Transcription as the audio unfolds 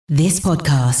This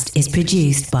podcast is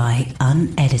produced by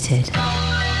Unedited.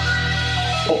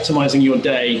 Optimizing your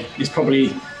day is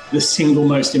probably the single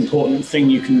most important thing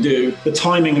you can do. The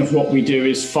timing of what we do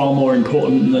is far more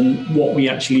important than what we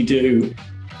actually do.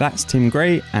 That's Tim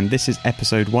Gray, and this is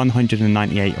episode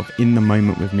 198 of In the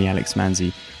Moment with me, Alex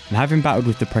Manzi. And having battled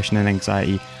with depression and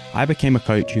anxiety, I became a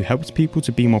coach who helps people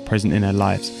to be more present in their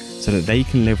lives so that they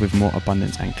can live with more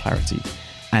abundance and clarity.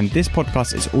 And this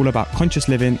podcast is all about conscious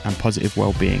living and positive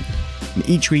well-being. And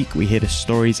each week we hear the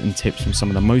stories and tips from some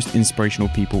of the most inspirational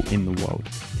people in the world.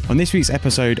 On this week's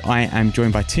episode, I am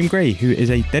joined by Tim Gray, who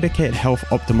is a dedicated health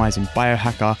optimizing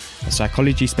biohacker, a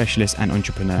psychology specialist and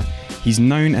entrepreneur. He's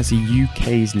known as the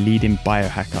UK's leading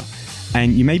biohacker.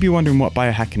 And you may be wondering what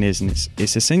biohacking is, and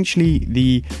it's essentially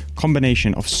the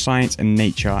combination of science and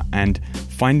nature and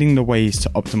finding the ways to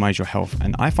optimize your health.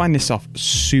 And I find this stuff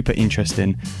super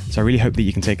interesting, so I really hope that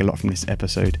you can take a lot from this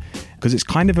episode, because it's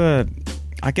kind of an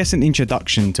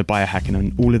introduction to biohacking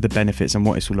and all of the benefits and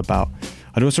what it's all about.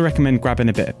 I'd also recommend grabbing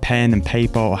a bit of pen and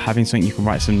paper or having something you can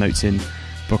write some notes in,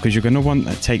 because you're going to want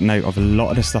to take note of a lot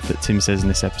of the stuff that Tim says in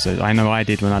this episode. I know I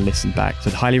did when I listened back, so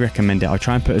I'd highly recommend it. I'll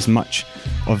try and put as much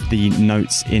of the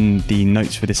notes in the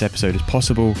notes for this episode as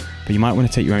possible, but you might want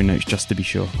to take your own notes just to be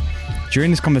sure.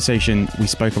 During this conversation, we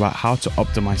spoke about how to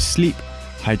optimize sleep,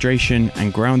 hydration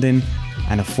and grounding,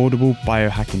 and affordable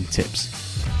biohacking tips.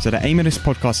 So the aim of this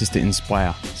podcast is to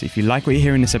inspire. So if you like what you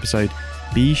hear in this episode,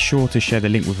 be sure to share the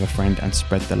link with a friend and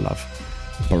spread the love.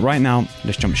 But right now,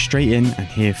 let's jump straight in and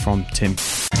hear from Tim.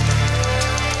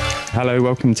 Hello,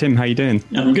 welcome Tim. How you doing?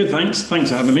 I'm good, thanks. Thanks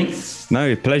for having me.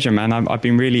 No, pleasure, man. I've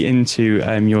been really into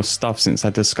your stuff since I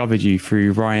discovered you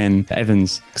through Ryan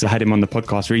Evans, because I had him on the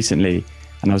podcast recently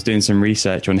and I was doing some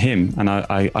research on him, and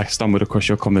I stumbled across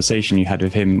your conversation you had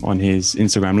with him on his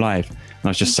Instagram Live. And I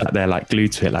was just sat there like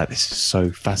glued to it, like this is so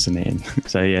fascinating.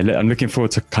 So yeah, I'm looking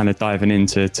forward to kind of diving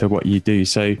into what you do.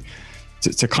 So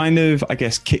to kind of, I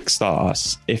guess, kickstart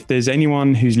us, if there's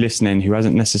anyone who's listening who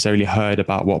hasn't necessarily heard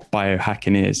about what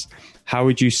biohacking is, how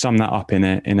would you sum that up in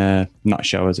a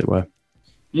nutshell, as it were?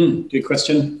 Good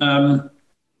question.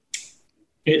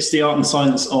 It's the art and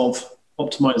science of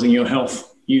optimizing your health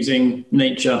using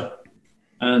nature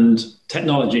and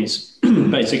technologies,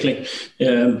 basically.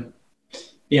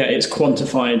 It's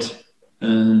quantified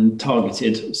and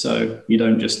targeted. So you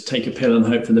don't just take a pill and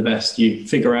hope for the best. You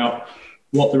figure out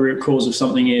what the root cause of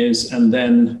something is, and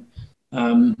then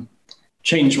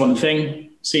change one thing,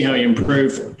 see how you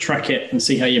improve, track it, and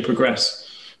see how you progress.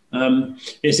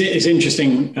 It's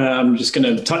interesting. I'm just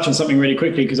going to touch on something really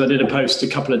quickly, because I did a post a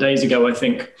couple of days ago, I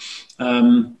think,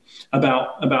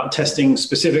 about testing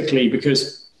specifically,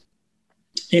 because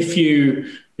if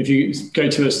you go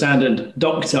to a standard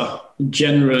doctor,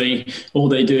 generally all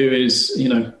they do is,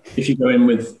 if you go in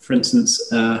with, for instance,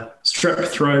 strep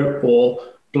throat or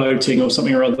bloating or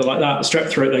something or other like that, strep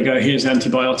throat, they go, here's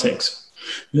antibiotics.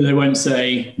 They won't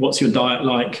say, what's your diet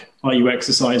like? Are you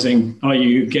exercising? Are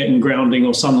you getting grounding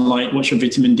or sunlight? What's your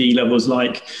vitamin D levels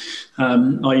like?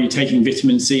 Are you taking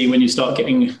vitamin C when you start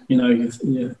getting,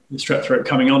 the strep throat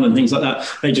coming on and things like that?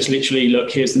 They just literally look,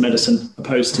 here's the medicine,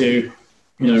 opposed to,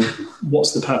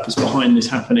 what's the purpose behind this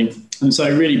happening? And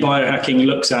so really biohacking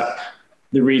looks at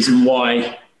the reason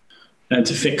why,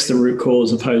 to fix the root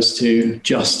cause, opposed to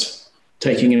just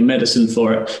taking a medicine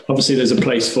for it. Obviously, there's a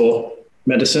place for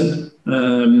medicine,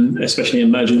 especially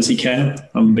emergency care.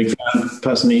 I'm a big fan,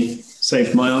 personally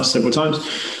saved my ass several times.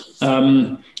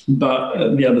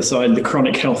 But the other side, the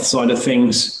chronic health side of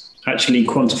things, actually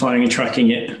quantifying and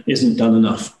tracking it isn't done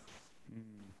enough.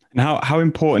 And how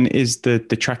important is the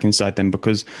tracking side then?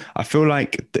 Because I feel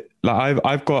like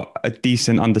I've got a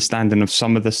decent understanding of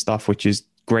some of the stuff, which is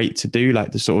great to do,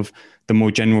 like the sort of the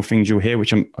more general things you'll hear,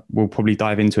 which we'll probably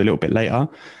dive into a little bit later.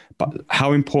 But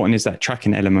how important is that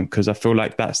tracking element? Because I feel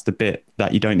like that's the bit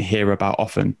that you don't hear about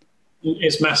often.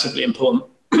 It's massively important.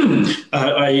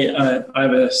 I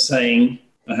have a saying.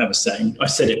 I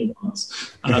said it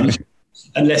once.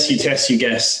 Unless you test, you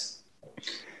guess.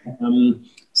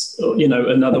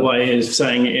 Another way of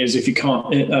saying it is, if you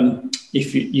can't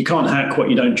hack what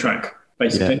you don't track,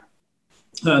 basically. Yeah.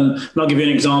 And I'll give you an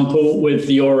example with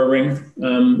the Oura Ring.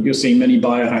 You'll see many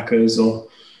biohackers or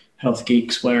health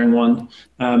geeks wearing one.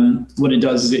 What it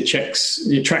does is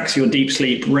it tracks your deep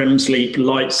sleep, REM sleep,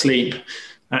 light sleep,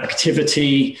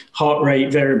 activity, heart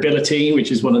rate variability,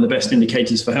 which is one of the best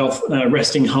indicators for health,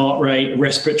 resting heart rate,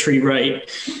 respiratory rate,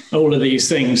 all of these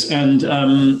things. And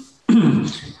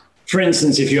for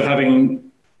instance, if you're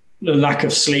having a lack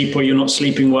of sleep, or you're not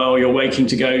sleeping well, you're waking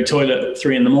to go toilet at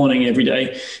 3 a.m. every day.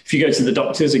 If you go to the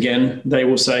doctors again, they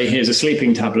will say, here's a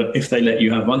sleeping tablet, if they let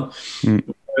you have one.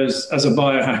 Whereas as a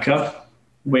biohacker,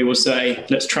 we will say,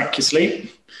 let's track your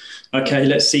sleep. Okay,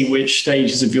 let's see which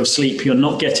stages of your sleep you're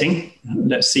not getting.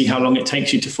 Let's see how long it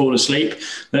takes you to fall asleep.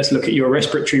 Let's look at your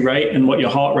respiratory rate and what your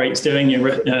heart rate's doing,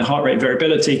 your heart rate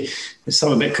variability.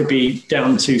 Some of it could be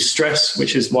down to stress,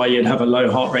 which is why you'd have a low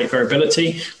heart rate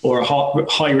variability or a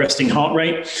high resting heart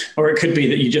rate. Or it could be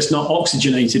that you're just not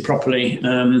oxygenated properly,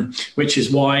 which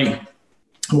is why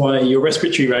your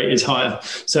respiratory rate is higher.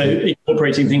 So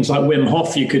incorporating things like Wim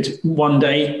Hof, you could one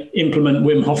day implement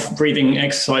Wim Hof breathing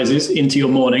exercises into your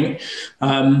morning,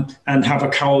 and have a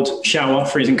cold shower,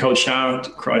 freezing cold shower,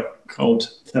 cold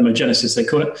thermogenesis, they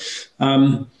call it.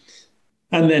 And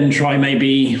then try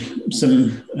maybe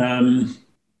some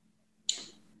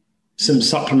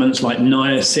supplements like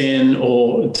niacin,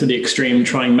 or to the extreme,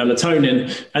 trying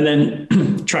melatonin, and then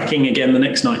tracking again the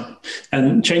next night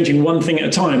and changing one thing at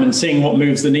a time and seeing what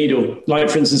moves the needle. Like,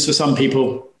 for instance, for some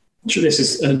people, this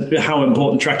is how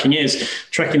important tracking is,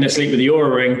 tracking their sleep with the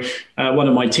Oura Ring. One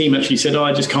of my team actually said,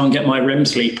 I just can't get my REM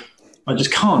sleep. I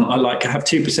just can't. I have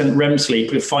 2% REM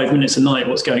sleep with 5 minutes a night.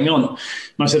 What's going on? And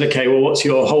I said, okay, well, what's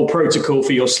your whole protocol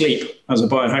for your sleep as a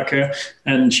biohacker?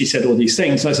 And she said all these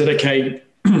things. I said, okay,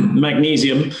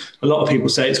 magnesium, a lot of people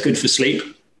say it's good for sleep.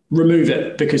 Remove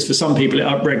it, because for some people it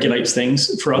upregulates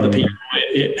things. For other people,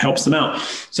 it helps them out.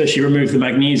 So she removed the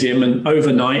magnesium, and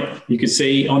overnight you could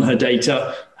see on her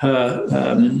data,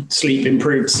 her sleep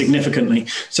improved significantly.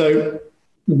 So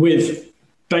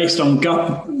based on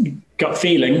gut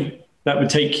feeling, that would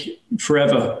take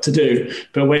forever to do.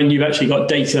 But when you've actually got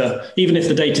data, even if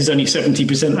the data is only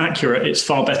 70% accurate, it's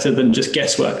far better than just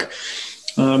guesswork.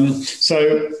 There's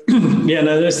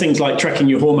things like tracking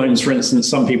your hormones, for instance.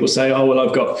 Some people say, oh, well,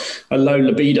 I've got a low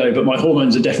libido, but my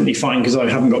hormones are definitely fine because I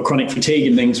haven't got chronic fatigue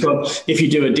and things. Well, if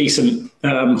you do a decent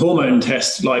hormone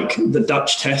test, like the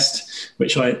Dutch test,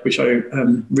 which I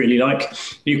really like,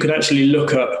 you could actually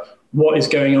look at what is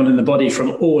going on in the body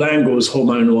from all angles,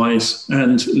 hormone-wise,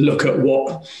 and look at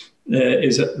what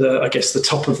is at the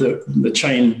top of the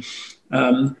chain,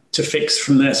 to fix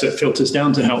from there, so it filters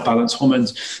down to help balance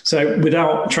hormones. So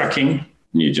without tracking,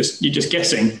 you're just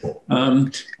guessing.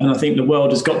 And I think the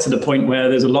world has got to the point where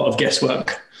there's a lot of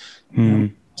guesswork to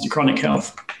chronic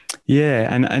health. Yeah,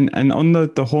 and on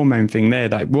the hormone thing there,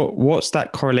 like what's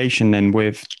that correlation then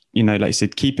with, like I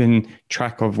said, keeping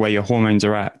track of where your hormones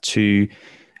are at to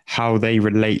how they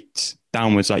relate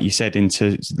downwards, like you said,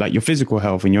 into like your physical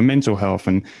health and your mental health,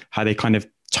 and how they kind of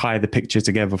tie the picture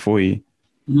together for you?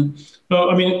 Mm-hmm. Well,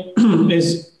 I mean,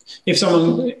 if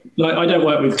someone, like, I don't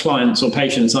work with clients or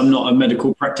patients. I'm not a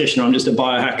medical practitioner. I'm just a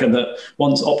biohacker that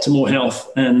wants optimal health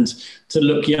and to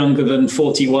look younger than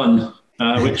 41,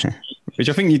 which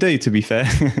I think you do, to be fair.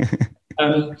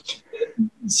 But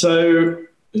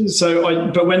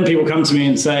when people come to me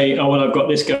and say, oh, well, I've got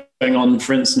this going on,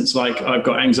 for instance, like I've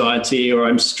got anxiety, or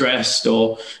I'm stressed,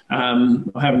 or I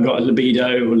haven't got a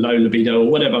libido or low libido or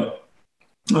whatever,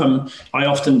 I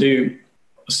often do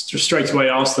straight away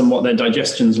ask them what their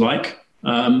digestion's like,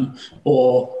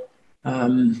 or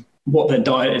what their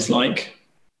diet is like,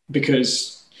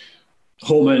 because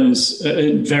hormones,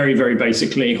 very, very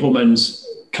basically, hormones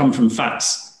come from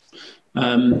fats.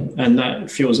 And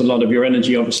that fuels a lot of your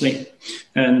energy, obviously.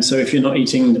 And so if you're not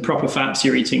eating the proper fats,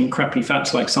 you're eating crappy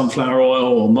fats like sunflower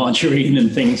oil or margarine and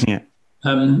things,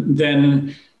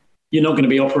 then you're not going to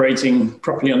be operating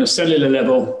properly on a cellular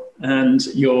level, and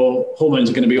your hormones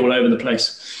are going to be all over the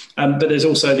place. But there's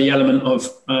also the element of,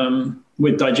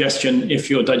 with digestion, if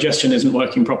your digestion isn't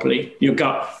working properly, your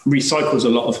gut recycles a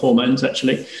lot of hormones,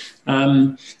 actually.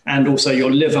 And also your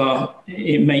liver,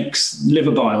 it makes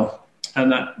liver bile.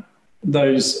 And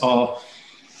those are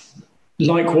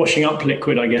like washing up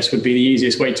liquid, I guess, would be the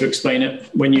easiest way to explain it.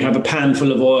 When you have a pan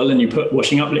full of oil and you put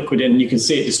washing up liquid in, you can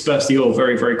see it disperse the oil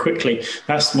very, very quickly.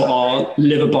 That's what our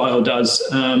liver bile does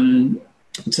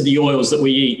to the oils that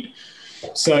we eat.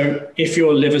 So if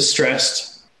your liver's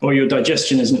stressed or your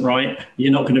digestion isn't right,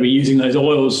 you're not going to be using those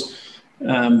oils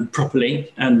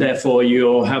properly, and therefore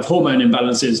you'll have hormone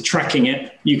imbalances. Tracking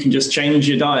it, you can just change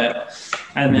your diet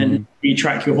and then you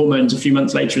track your hormones a few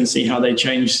months later and see how they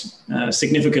change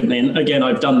significantly. And again,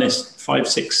 I've done this 5,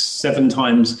 6, 7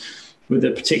 times with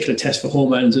a particular test for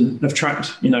hormones, and have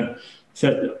tracked,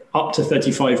 up to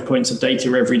 35 points of data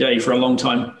every day for a long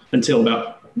time, until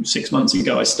about 6 months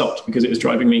ago I stopped because it was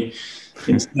driving me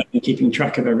insane keeping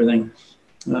track of everything.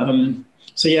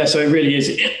 So it really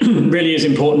is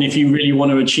important if you really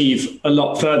want to achieve a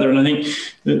lot further. And I think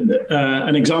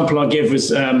an example I'll give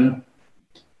was I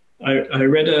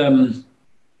read a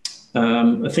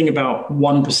thing about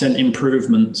 1%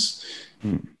 improvements,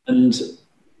 and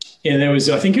Yeah, there was,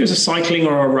 I think it was a cycling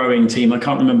or a rowing team. I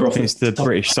can't remember off. It's the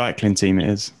British cycling team, it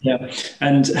is. Yeah.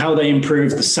 And how they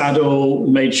improved the saddle,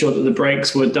 made sure that the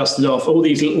brakes were dusted off, all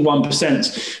these little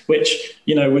 1%, which,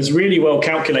 was really well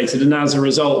calculated. And as a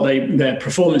result, their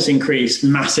performance increased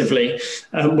massively.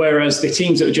 Whereas the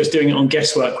teams that were just doing it on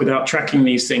guesswork without tracking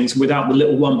these things, without the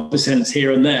little 1%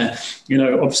 here and there,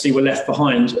 obviously were left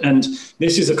behind. And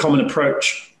this is a common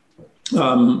approach.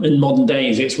 In modern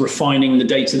days, it's refining the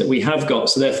data that we have got.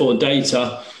 So therefore,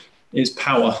 data is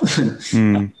power.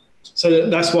 So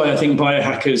that's why I think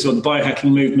biohackers or the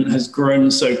biohacking movement has grown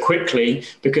so quickly,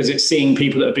 because it's seeing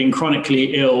people that have been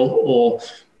chronically ill or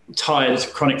tired,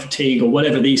 chronic fatigue, or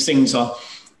whatever these things are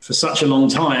for such a long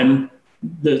time.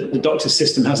 The doctor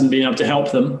system hasn't been able to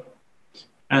help them.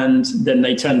 And then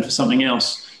they turn for something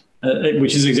else,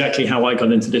 which is exactly how I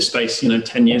got into this space,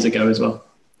 10 years ago as well.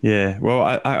 Yeah, well,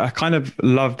 I kind of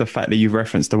love the fact that you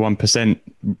referenced the 1%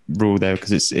 rule there,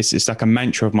 because it's like a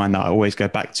mantra of mine that I always go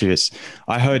back to.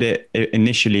 I heard it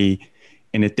initially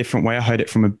in a different way. I heard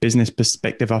it from a business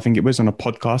perspective. I think it was on a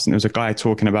podcast, and there was a guy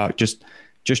talking about just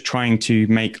trying to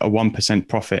make a 1%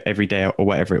 profit every day or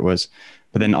whatever it was.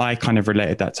 But then I kind of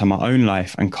related that to my own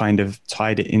life and kind of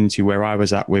tied it into where I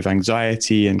was at with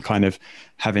anxiety and kind of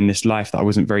having this life that I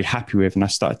wasn't very happy with. And I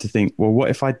started to think, well, what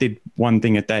if I did one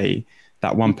thing a day,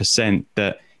 that 1%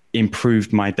 that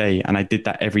improved my day, and I did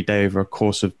that every day over a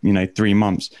course of 3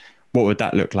 months? What would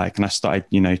that look like? And I started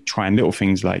trying little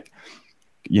things like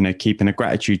keeping a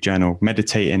gratitude journal,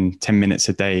 meditating 10 minutes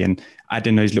a day, and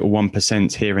adding those little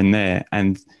 1% here and there.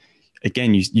 And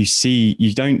again,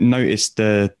 you don't notice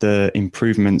the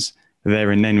improvements there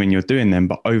and then when you're doing them,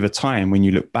 but over time, when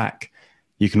you look back,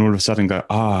 you can all of a sudden go,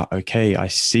 okay, I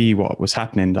see what was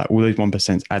happening. Like all those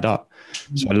 1% add up.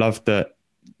 So I love that.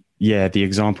 Yeah, the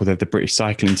example of the British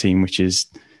cycling team, which is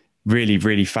really,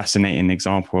 really fascinating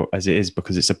example as it is,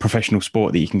 because it's a professional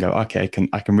sport that you can go, okay,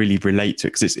 I can really relate to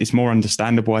it, because it's more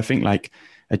understandable, I think, like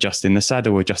adjusting the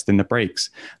saddle, adjusting the brakes.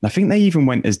 And I think they even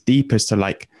went as deep as to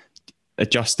like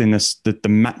adjusting the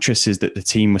mattresses that the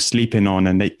team was sleeping on.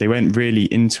 And they went really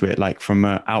into it, like from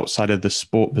an outside of the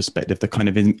sport perspective, the kind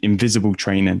of invisible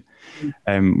training,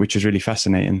 which is really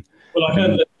fascinating. Well, I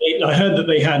heard that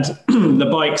they had the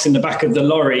bikes in the back of the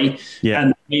lorry,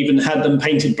 and even had them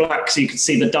painted black so you could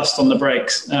see the dust on the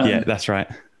brakes. Yeah, that's right.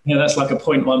 Yeah, that's like a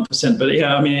 0.1%. But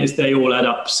yeah, I mean, they all add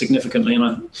up significantly.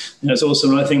 And it's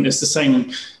awesome. And I think it's the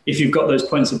same. If you've got those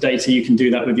points of data, you can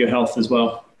do that with your health as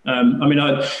well.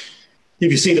 If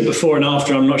you see the before and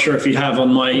after, I'm not sure if you have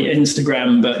on my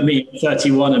Instagram, but me at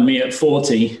 31 and me at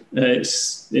 40,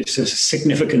 it's a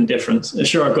significant difference.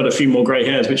 Sure, I've got a few more grey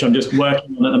hairs, which I'm just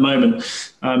working on at the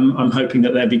moment. I'm hoping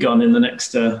that they'll be gone in the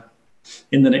next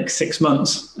 6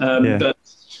 months. But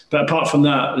apart from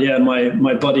that,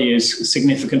 my body is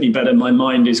significantly better. My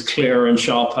mind is clearer and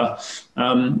sharper.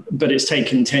 But it's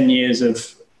taken 10 years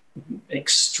of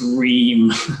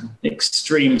extreme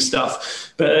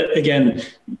stuff. But again,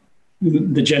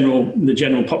 the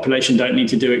general population don't need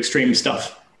to do extreme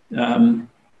stuff. And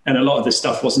a lot of this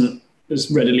stuff wasn't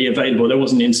as readily available. There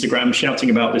wasn't Instagram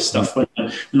shouting about this stuff.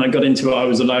 When I got into it, I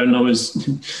was alone.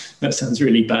 That sounds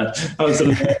really bad. I was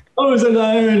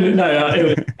alone.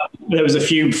 No, there was a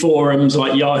few forums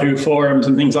like Yahoo forums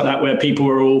and things like that, where people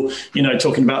were all,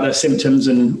 talking about their symptoms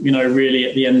and, really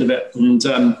at the end of it. And,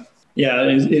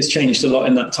 it's changed a lot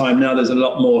in that time. Now there's a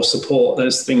lot more support.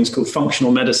 There's things called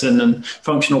functional medicine and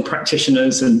functional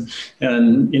practitioners and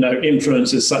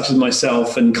influencers such as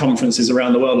myself, and conferences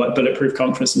around the world like Bulletproof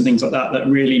Conference and things like that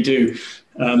really do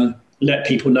let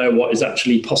people know what is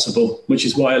actually possible, which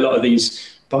is why a lot of these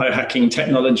biohacking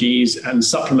technologies and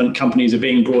supplement companies are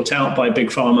being brought out by Big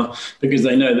Pharma, because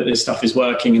they know that this stuff is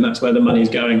working, and that's where the money's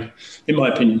going, in my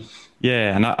opinion.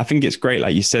 Yeah, and I think it's great,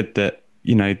 like you said, that,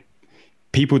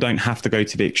 people don't have to go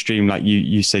to the extreme like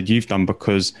you said you've done,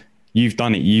 because you've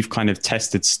done it. You've kind of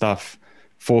tested stuff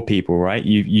for people, right?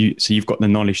 So you've got the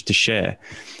knowledge to share.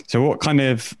 So what kind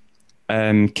of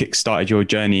kickstarted your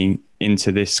journey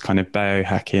into this kind of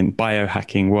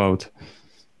biohacking world?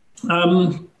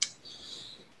 I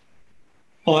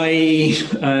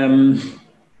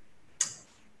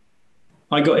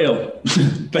got ill,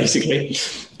 basically,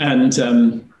 and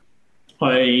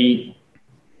I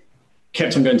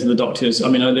kept on going to the doctors. I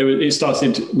mean, it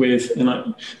started with, and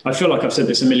I feel like I've said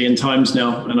this a million times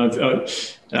now, and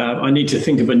I need to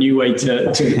think of a new way to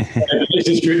this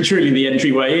is truly the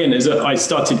entryway in, is that I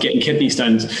started getting kidney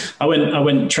stones. I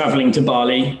went traveling to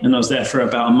Bali, and I was there for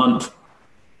about a month.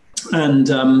 And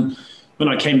when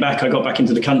I came back, I got back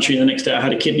into the country. The next day I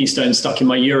had a kidney stone stuck in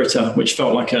my ureter, which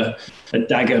felt like a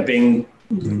dagger being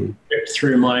ripped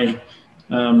through my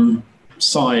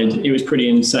side, it was pretty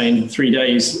insane. 3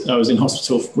 days I was in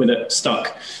hospital with it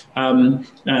stuck. And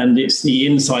it's the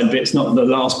inside bit, it's not the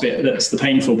last bit that's the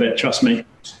painful bit, trust me.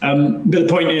 But the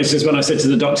point is when I said to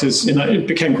the doctors, it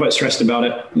became quite stressed about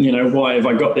it. Why have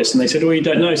I got this? And they said, well, you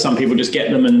don't know. Some people just get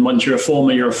them, and once you're a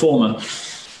former, you're a former.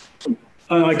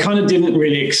 And I kind of didn't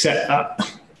really accept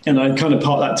that. And I kind of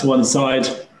parked that to one side.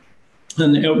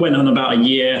 And it went on about a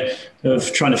year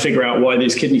of trying to figure out why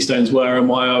these kidney stones were and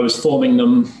why I was forming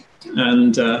them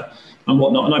and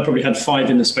whatnot. And I probably had 5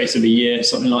 in the space of a year,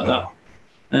 something like that.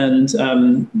 And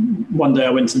one day I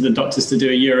went to the doctors to do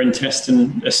a urine test,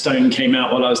 and a stone came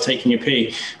out while I was taking a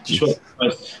pee, which was the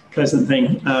most pleasant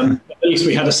thing. At least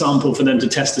we had a sample for them to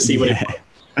test to see what it was.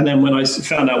 And then when I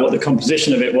found out what the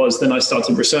composition of it was, then I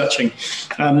started researching.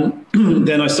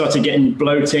 Then I started getting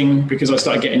bloating because I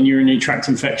started getting urinary tract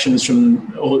infections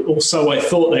or so I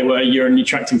thought they were urinary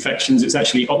tract infections. It's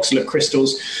actually oxalate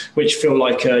crystals, which feel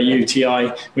like a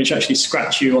UTI, which actually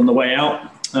scratch you on the way out,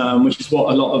 which is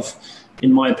what a lot of,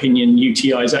 in my opinion,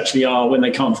 UTIs actually are when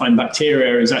they can't find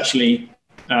bacteria, is actually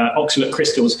oxalate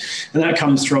crystals. And that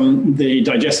comes from the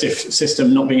digestive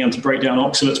system not being able to break down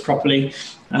oxalates properly,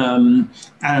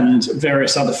 and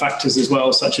various other factors as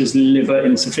well, such as liver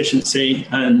insufficiency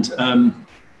and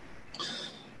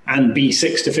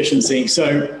B6 deficiency.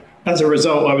 So as a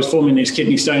result, I was forming these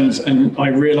kidney stones, and I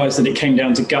realized that it came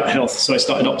down to gut health. So I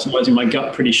started optimizing my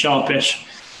gut pretty sharpish.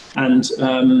 And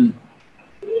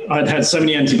I'd had so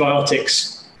many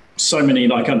antibiotics,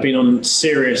 like I'd been on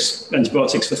serious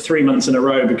antibiotics for 3 months in a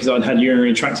row because I'd had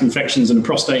urinary tract infections and a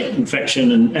prostate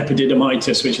infection and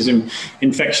epididymitis, which is an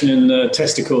infection in the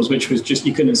testicles, which was just,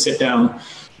 you couldn't sit down.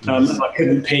 I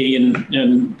couldn't pee,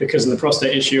 and because of the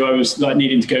prostate issue, I was like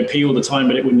needing to go pee all the time,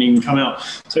 but it wouldn't even come out.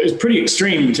 So it was pretty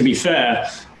extreme, to be fair.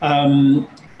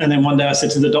 And then one day I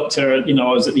said to the doctor,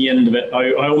 I was at the end of it.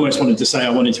 I almost wanted to say I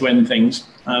wanted to end things.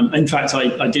 In fact,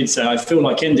 I did say, I feel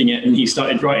like ending it. And he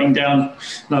started writing down.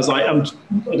 And I was like,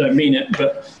 I don't mean it.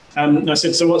 But I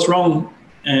said, so what's wrong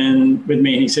with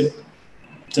me? And he said,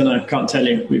 I don't know, can't tell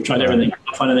you. We've tried everything.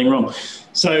 Can't find anything wrong.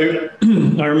 So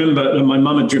I remember my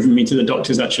mum had driven me to the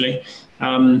doctors, actually.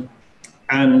 And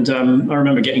I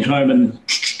remember getting home and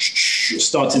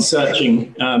started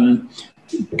searching,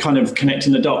 kind of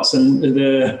connecting the dots, and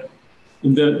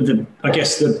I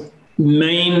guess the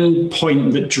main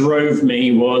point that drove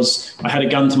me was I had a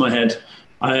gun to my head.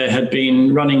 I had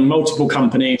been running multiple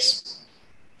companies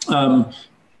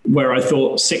where I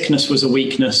thought sickness was a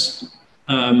weakness,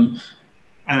 and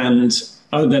then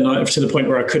to the point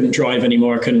where I couldn't drive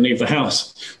anymore. I couldn't leave the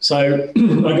house. So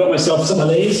I got myself some of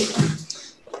these.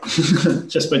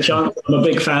 Just by chance. I'm a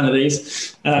big fan of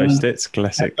these. Post-its,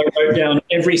 classic. I wrote down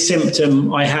every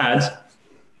symptom I had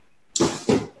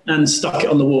and stuck it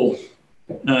on the wall,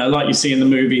 like you see in the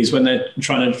movies when they're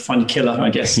trying to find a killer,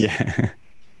 I guess. Yeah.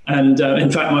 And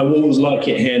in fact, my wall's like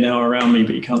it here now around me,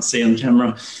 but you can't see on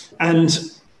camera. And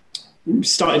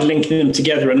started linking them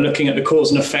together and looking at the cause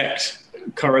and effect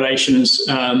correlations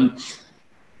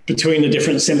between the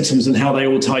different symptoms and how they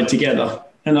all tied together.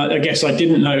 And I guess I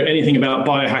didn't know anything about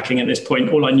biohacking at this point.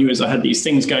 All I knew is I had these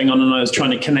things going on and I was trying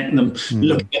to connect them,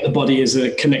 looking at the body as a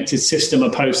connected system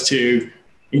opposed to,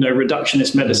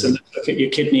 reductionist medicine. Look at your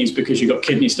kidneys because you've got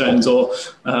kidney stones, or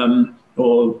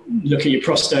look at your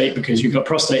prostate because you've got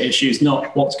prostate issues,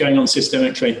 not what's going on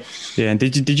systemically. Yeah. And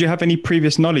did you have any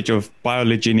previous knowledge of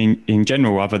biology in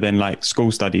general, other than like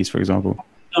school studies, for example?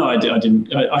 No, I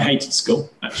didn't. I hated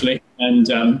school, actually.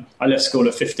 And I left school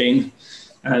at 15.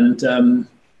 And I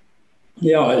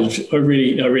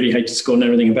really hated school and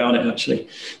everything about it, actually.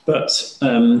 But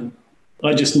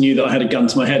I just knew that I had a gun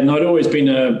to my head, and I'd always been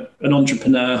an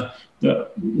entrepreneur,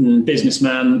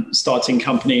 businessman, starting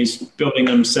companies, building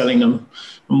them, selling them,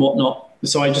 and whatnot.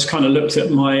 So I just kind of looked at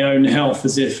my own health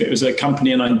as if it was a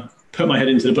company, and I put my head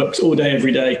into the books all day,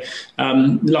 every day.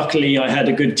 Luckily, I had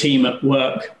a good team at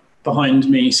work behind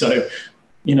me, so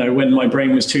when my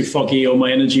brain was too foggy or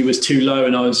my energy was too low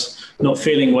and I was not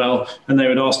feeling well, and they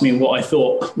would ask me what I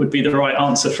thought would be the right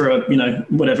answer for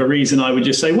whatever reason, I would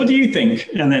just say, what do you think?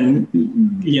 And then,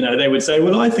 they would say,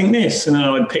 well, I think this. And then I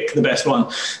would pick the best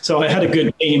one. So I had a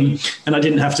good team, and I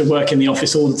didn't have to work in the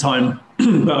office all the time,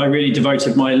 but I really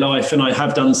devoted my life, and I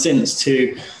have done since,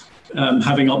 to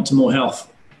having optimal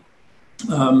health.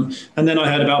 And then I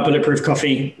heard about Bulletproof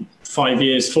Coffee 4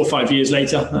 or 5 years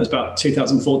later. That was about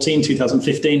 2014,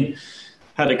 2015.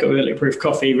 Had a Bulletproof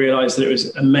Coffee, realized that it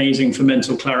was amazing for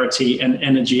mental clarity and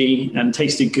energy, and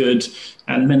tasted good,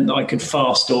 and meant that I could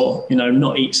fast or,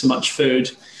 not eat so much food,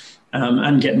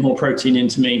 and get more protein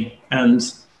into me. And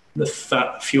the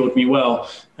fat fueled me well.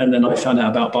 And then I found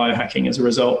out about biohacking as a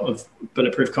result of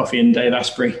Bulletproof Coffee and Dave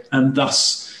Asprey, and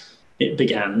thus it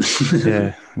began.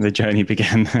 Yeah, the journey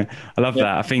began. I love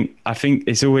that. I think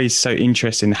it's always so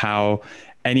interesting how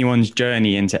anyone's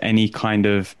journey into any kind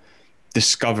of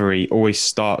discovery always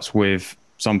starts with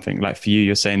something. Like for you,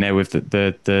 you're saying there with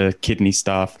the kidney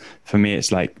stuff. For me,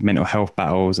 it's like mental health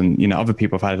battles, and other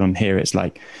people I've had on here, it's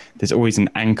like there's always an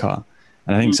anchor.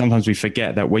 And I think sometimes we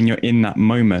forget that when you're in that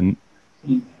moment,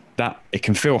 that it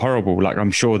can feel horrible. Like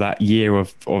I'm sure that year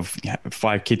of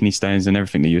 5 kidney stones and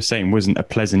everything that you were saying wasn't a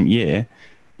pleasant year,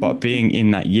 but being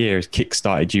in that year has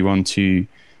kickstarted you onto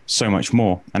so much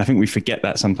more. And I think we forget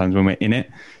that sometimes when we're in it.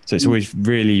 So it's always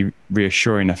really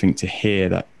reassuring, I think, to hear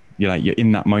that you're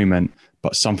in that moment,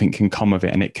 but something can come of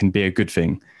it and it can be a good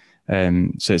thing.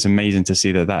 So it's amazing to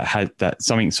see that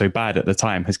something so bad at the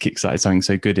time has kickstarted something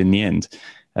so good in the end,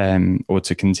 or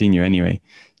to continue anyway.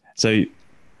 So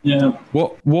yeah,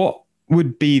 what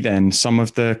would be then some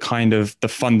of the kind of the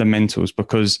fundamentals?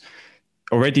 Because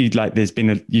already like there's been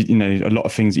a lot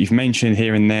of things that you've mentioned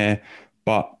here and there,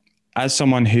 but as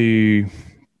someone who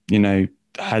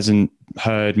hasn't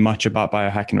heard much about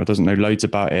biohacking or doesn't know loads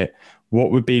about it,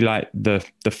 what would be like the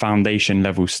foundation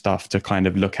level stuff to kind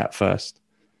of look at first?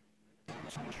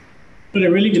 But it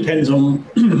really depends on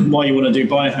why you want to do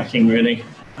biohacking, really.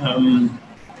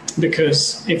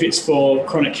 Because if it's for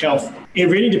chronic health, it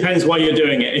really depends why you're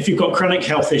doing it. If you've got chronic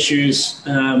health issues,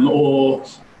 or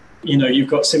you've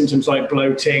got symptoms like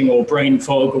bloating or brain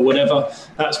fog or whatever,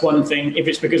 that's one thing. If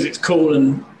it's because it's cool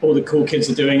and all the cool kids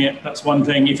are doing it, that's one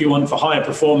thing. If you want for higher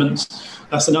performance,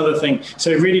 that's another thing. So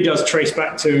it really does trace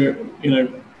back to,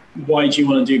 why do you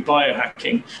want to do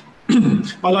biohacking?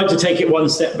 I like to take it one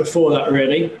step before that,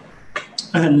 really,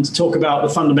 and talk about the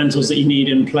fundamentals that you need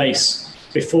in place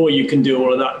before you can do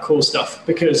all of that cool stuff.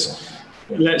 Because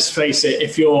let's face it,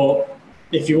 if you want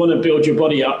to build your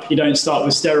body up, you don't start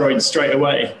with steroids straight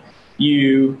away.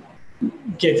 You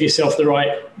give yourself the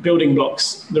right building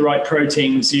blocks, the right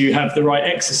proteins, you have the right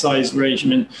exercise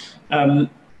regimen.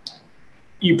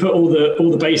 You put all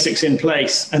the basics in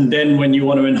place, and then when you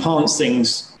want to enhance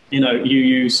things, you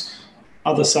use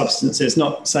other substances.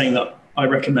 Not saying that I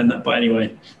recommend that by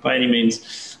any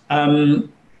means.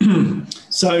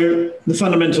 So the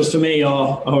fundamentals for me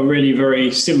are really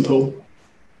very simple,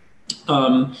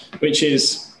 which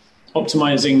is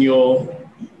optimizing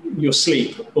your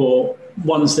sleep, or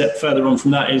one step further on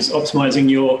from that is optimizing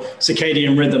your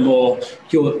circadian rhythm, or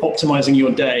optimizing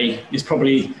your day is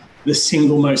probably the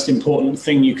single most important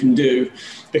thing you can do,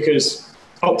 because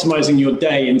optimizing your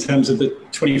day in terms of the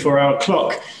 24-hour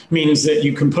clock means that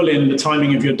you can pull in the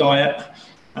timing of your diet,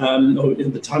 or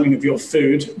the timing of your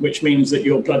food, which means that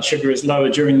your blood sugar is lower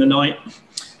during the night,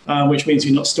 which means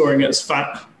you're not storing it as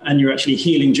fat and you're actually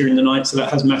healing during the night. So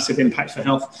that has massive impact for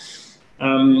health.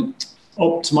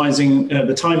 Optimizing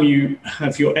the time you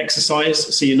have your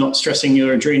exercise, so you're not stressing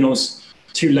your adrenals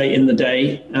too late in the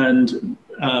day, and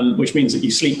which means that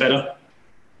you sleep better.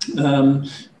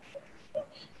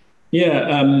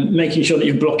 Making sure that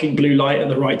you're blocking blue light at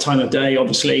the right time of day,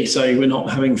 obviously, so we're not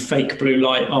having fake blue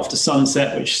light after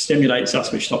sunset, which stimulates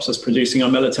us, which stops us producing our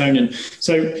melatonin.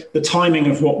 So the timing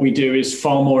of what we do is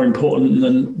far more important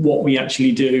than what we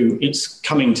actually do. It's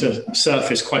coming to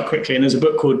surface quite quickly. And there's a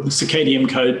book called The Circadian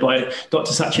Code by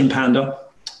Dr. Sachin Panda,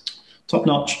 top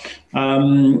notch.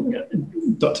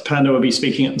 Dr. Panda will be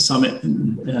speaking at the summit,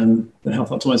 the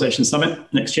Health Optimization Summit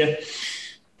next year.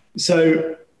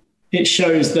 So it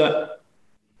shows that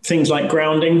things like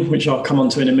grounding, which I'll come on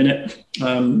to in a minute,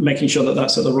 making sure that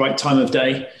that's at the right time of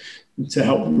day to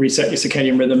help reset your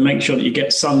circadian rhythm, make sure that you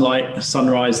get sunlight,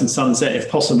 sunrise and sunset if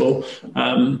possible,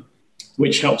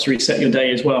 which helps reset your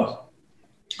day as well.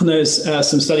 And there's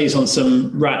some studies on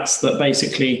some rats that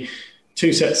basically,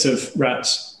 2 sets of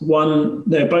rats, one,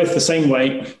 they're both the same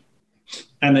weight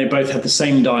and they both had the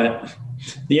same diet.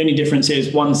 The only difference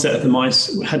is one set of the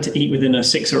mice had to eat within a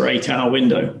 6 or 8 hour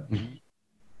window. Mm-hmm.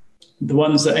 The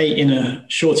ones that ate in a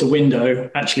shorter window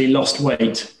actually lost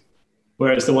weight,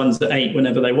 whereas the ones that ate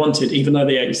whenever they wanted, even though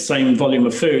they ate the same volume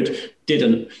of food,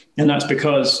 didn't. And that's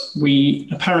because we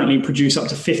apparently produce up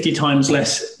to 50 times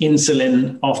less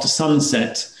insulin after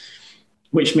sunset,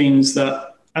 which means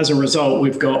that as a result,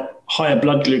 we've got higher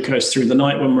blood glucose through the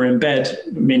night when we're in bed,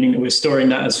 meaning that we're storing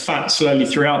that as fat slowly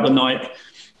throughout the night.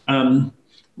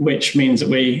 Which means that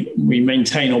we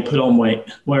maintain or put on weight.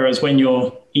 Whereas when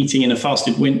you're eating in a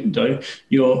fasted window,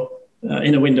 you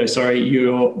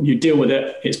deal with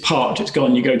it, it's parked, it's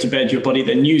gone, you go to bed, your body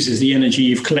then uses the energy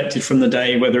you've collected from the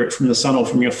day, whether it's from the sun or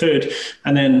from your food,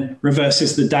 and then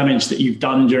reverses the damage that you've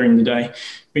done during the day,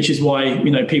 which is why,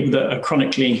 people that are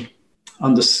chronically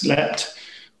underslept,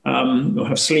 or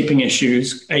have sleeping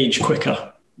issues age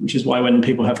quicker, which is why when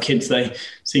people have kids, they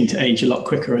seem to age a lot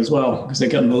quicker as well, because they're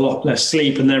getting a lot less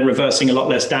sleep and they're reversing a lot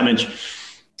less damage.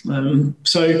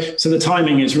 So the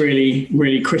timing is really,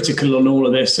 really critical on all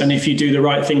of this. And if you do the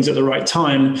right things at the right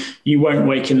time, you won't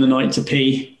wake in the night to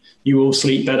pee. You will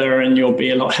sleep better and you'll be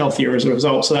a lot healthier as a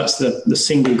result. So that's the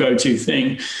single go-to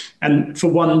thing. And for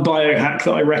one biohack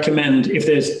that I recommend, if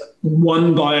there's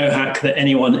one biohack that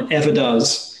anyone ever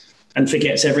does and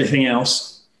forgets everything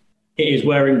else, it is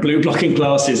wearing blue blocking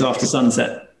glasses after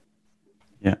sunset.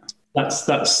 Yeah.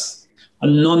 That's a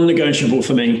non-negotiable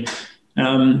for me.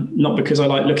 Not because I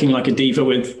like looking like a diva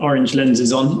with orange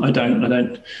lenses on. I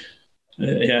don't.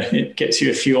 It gets you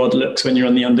a few odd looks when you're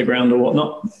on the underground or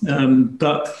whatnot.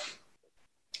 But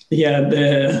yeah,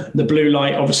 the blue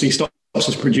light obviously stops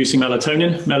us producing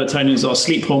melatonin. Melatonin is our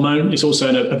sleep hormone. It's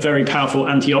also a very powerful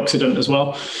antioxidant as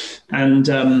well.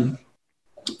 And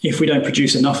if we don't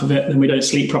produce enough of it, then we don't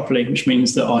sleep properly, which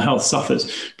means that our health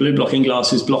suffers. Blue blocking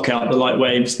glasses block out the light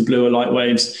waves, the bluer light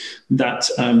waves that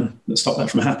stop that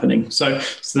from happening. So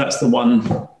that's the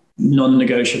one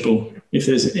non-negotiable.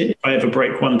 If I ever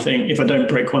break one thing, if I don't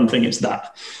break one thing, it's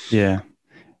that. Yeah.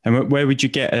 And where would you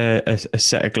get a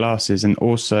set of glasses? And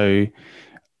also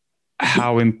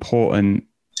how important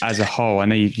as a whole, I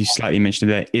know you slightly mentioned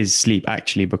there, is sleep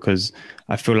actually, because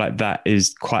I feel like that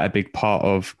is quite a big part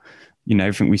of,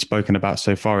 everything we've spoken about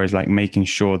so far is like making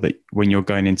sure that when you're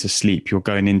going into sleep, you're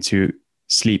going into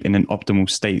sleep in an optimal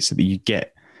state so that you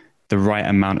get the right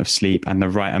amount of sleep and the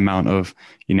right amount of,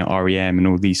 REM and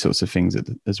all these sorts of things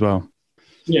as well.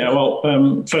 Yeah,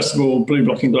 well, first of all, blue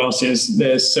blocking glasses,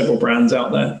 there's several brands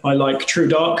out there. I like True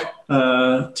Dark,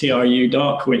 TRU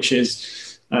Dark, which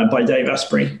is by Dave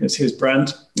Asprey. It's his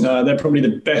brand. They're probably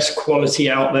the best quality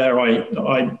out there,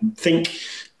 I think.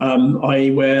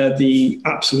 I wear the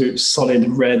absolute solid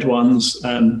red ones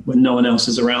when no one else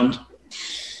is around.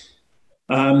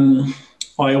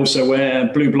 I also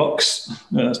wear blue blocks.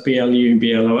 That's BLU,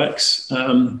 BLOX.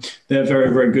 They're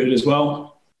very, very good as well.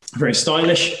 Very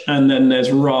stylish. And then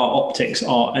there's RA Optics,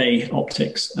 RA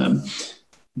Optics.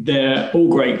 They're all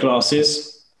great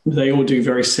glasses. They all do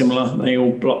very similar. They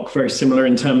all block very similar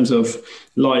in terms of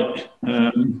light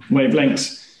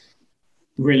wavelengths.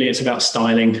 Really, it's about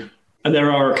styling. And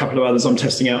there are a couple of others. I'm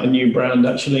testing out a new brand,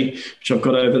 actually, which I've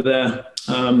got over there,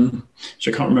 which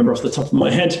I can't remember off the top of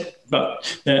my head,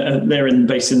 but they're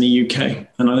based in the UK.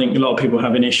 And I think a lot of people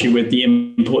have an issue with the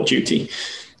import duty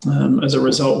as a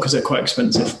result, because they're quite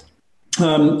expensive.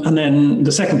 And then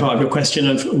the second part of your question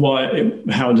of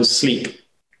how does sleep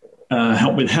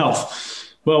help with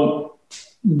health? Well,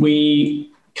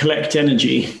 we collect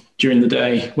energy during the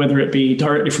day, whether it be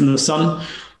directly from the sun,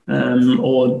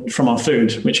 or from our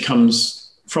food, which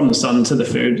comes from the sun to the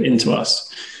food into us.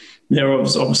 There are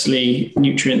obviously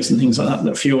nutrients and things like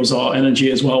that fuels our energy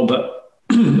as well, but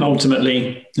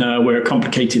ultimately we're a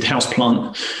complicated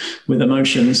houseplant with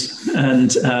emotions,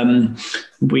 and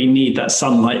we need that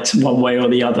sunlight one way or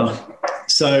the other.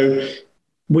 So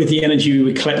with the energy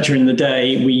we collect during the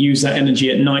day, we use that energy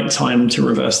at nighttime to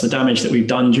reverse the damage that we've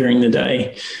done during the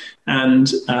day. And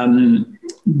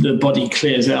the body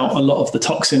clears out a lot of the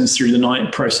toxins through the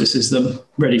night, processes them,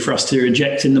 ready for us to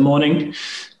eject in the morning.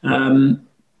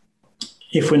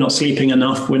 If we're not sleeping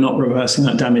enough, we're not reversing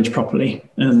that damage properly,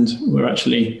 and we're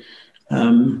actually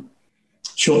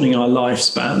shortening our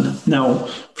lifespan. Now,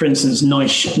 for instance, night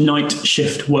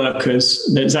shift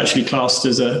workers, it's actually classed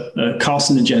as a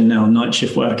carcinogen now, night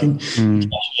shift working. You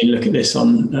can actually look at this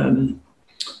on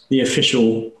the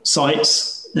official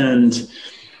sites, and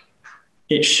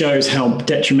it shows how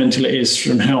detrimental it is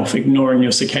from health, ignoring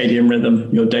your circadian rhythm,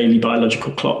 your daily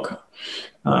biological clock.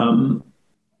 And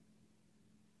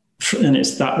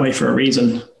it's that way for a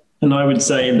reason. And I would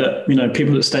say that,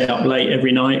 people that stay up late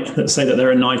every night, that say that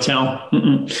they're a night owl,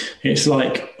 it's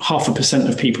like 0.5%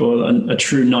 of people are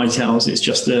true night owls. It's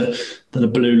just the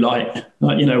blue light.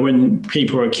 Like, when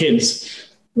people are kids,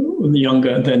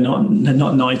 younger, they're not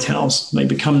night owls. They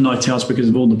become night owls because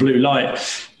of all the blue light,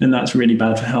 and that's really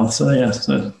bad for health. So yeah.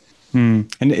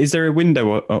 And is there a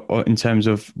window or in terms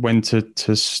of when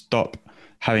to stop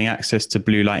having access to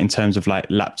blue light in terms of like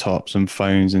laptops and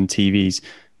phones and TVs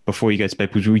before you go to bed?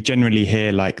 Because we generally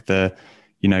hear like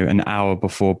an hour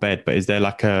before bed, but is there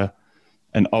like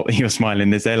you're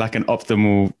smiling, is there like an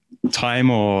optimal time,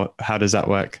 or how does that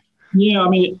work? Yeah,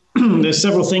 there's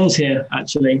several things here,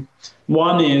 actually.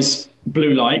 One is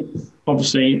blue light,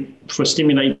 obviously, for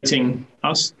stimulating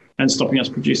us and stopping us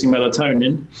producing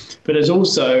melatonin. But there's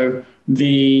also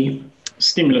the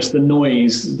stimulus, the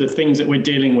noise, the things that we're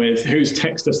dealing with, who's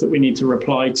text us that we need to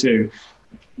reply to,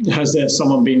 has there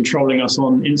someone been trolling us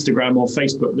on Instagram or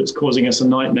Facebook that's causing us a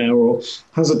nightmare, or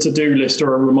has a to-do list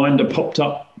or a reminder popped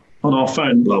up on our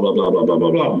phone, blah, blah, blah, blah, blah,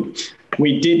 blah, blah.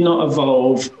 We did not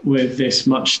evolve with this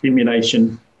much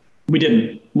stimulation. We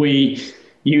didn't. We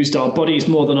used our bodies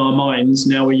more than our minds.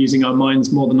 Now we're using our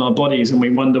minds more than our bodies, and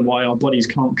we wonder why our bodies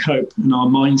can't cope and our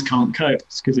minds can't cope.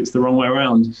 It's because it's the wrong way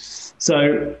around.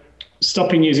 So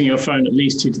stopping using your phone at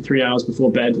least 2 to 3 hours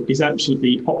before bed is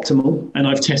absolutely optimal. And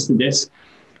I've tested this.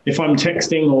 If I'm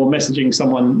texting or messaging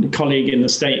someone, a colleague in the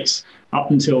States, up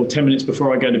until 10 minutes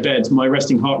before I go to bed, my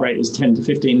resting heart rate is 10 to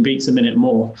 15 beats a minute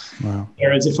more. Wow.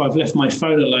 Whereas if I've left my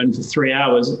phone alone for 3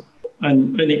 hours,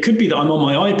 and it could be that I'm on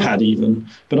my iPad even,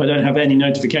 but I don't have any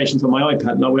notifications on my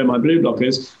iPad and I wear my blue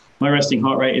blockers, my resting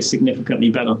heart rate is significantly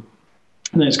better.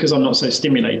 And it's because I'm not so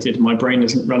stimulated. My brain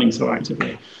isn't running so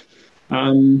actively.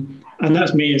 And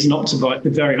that's me as a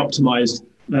very optimized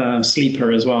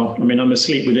sleeper as well. I mean, I'm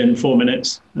asleep within 4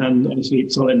 minutes and I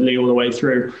sleep solidly all the way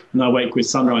through and I wake with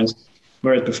sunrise.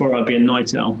 Whereas before I'd be a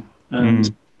night owl and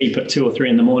sleep at 2 or 3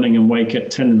 in the morning and wake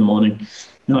at 10 in the morning.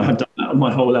 And I have done that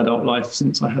my whole adult life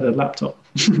since I had a laptop.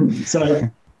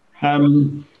 So,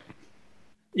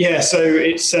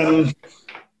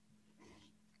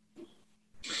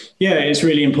 it's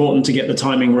really important to get the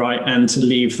timing right and to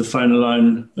leave the phone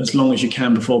alone as long as you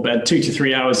can before bed. 2 to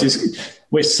 3 hours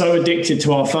we're so addicted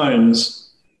to our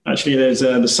phones. Actually, there's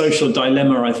The Social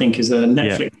Dilemma, I think, is a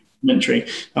Netflix documentary.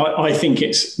 I think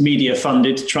it's media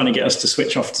funded, trying to get us to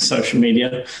switch off to social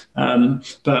media.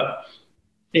 But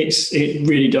it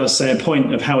really does say a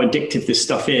point of how addictive this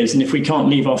stuff is. And if we can't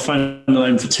leave our phone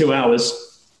alone for 2 hours,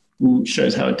 it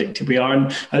shows how addicted we are. And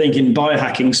I think in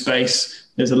biohacking space,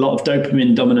 there's a lot of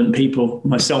dopamine dominant people,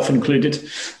 myself included.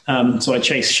 So I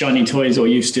chase shiny toys, or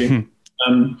used to.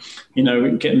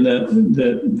 Getting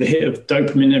the hit of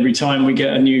dopamine every time we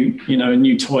get a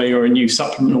new toy or a new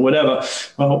supplement or whatever.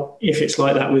 Well, if it's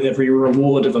like that with every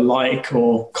reward of a like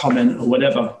or comment or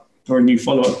whatever, or a new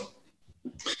follower.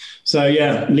 So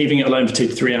leaving it alone for 2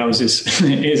 to 3 hours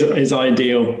is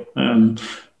ideal.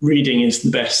 Reading is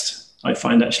the best, I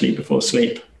find, actually, before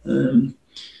sleep.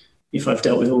 If I've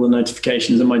dealt with all the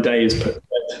notifications and my day is put to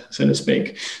bed, so to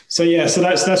speak. So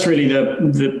that's really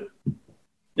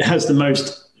it has the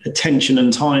most attention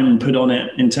and time put on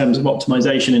it in terms of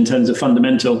optimization, in terms of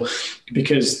fundamental,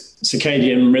 because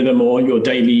circadian rhythm, or your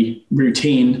daily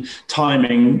routine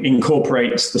timing,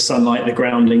 incorporates the sunlight, the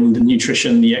grounding, the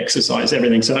nutrition, the exercise,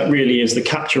 everything. So that really is the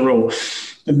capture rule.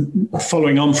 And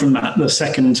following on from that, the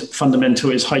second fundamental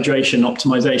is hydration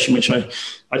optimization, which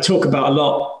I talk about a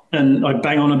lot, and I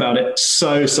bang on about it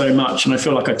so much. And I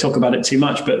feel like I talk about it too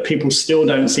much, but people still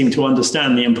don't seem to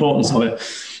understand the importance of it.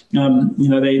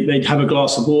 They'd have a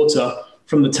glass of water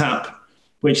from the tap,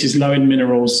 which is low in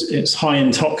minerals, it's high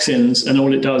in toxins, and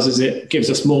all it does is it gives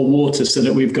us more water so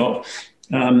that we've got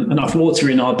enough water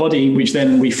in our body, which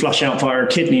then we flush out via our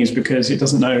kidneys because it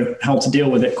doesn't know how to deal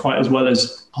with it quite as well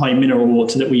as high mineral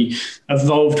water that we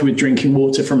evolved with drinking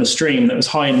water from a stream that was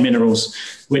high in minerals,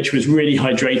 which was really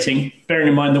hydrating, bearing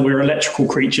in mind that we're electrical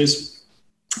creatures.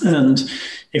 And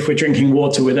if we're drinking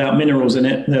water without minerals in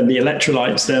it, the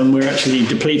electrolytes, then we're actually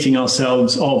depleting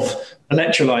ourselves of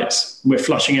electrolytes. We're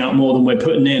flushing out more than we're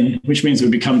putting in, which means we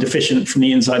become deficient from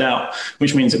the inside out,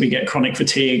 which means that we get chronic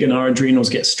fatigue and our adrenals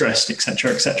get stressed, et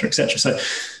cetera, et cetera, et cetera. So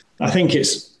I think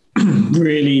it's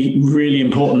really, really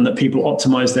important that people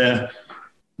optimize their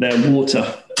water.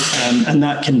 And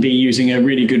that can be using a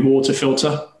really good water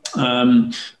filter.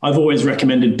 I've always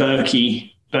recommended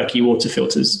Berkey water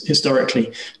filters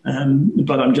historically,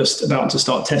 but I'm just about to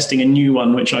start testing a new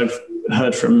one, which I've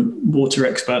heard from water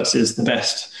experts is the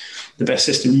best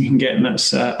system you can get, and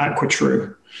that's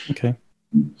AquaTrue. Okay.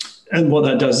 And what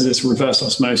that does is it's reverse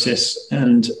osmosis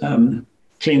and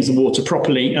cleans the water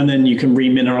properly, and then you can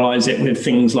remineralize it with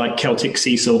things like Celtic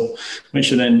sea salt,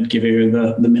 which will then give you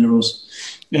the minerals.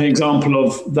 An example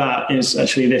of that is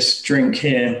actually this drink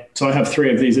here. So I have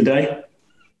 3 of these a day.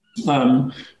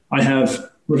 I have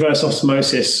reverse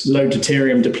osmosis, low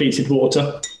deuterium depleted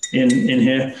water in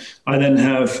here. I then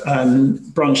have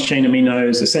branched chain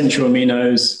aminos, essential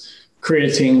aminos,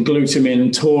 creatine,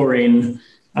 glutamine, taurine,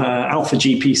 alpha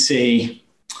GPC,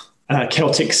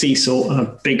 Celtic sea salt,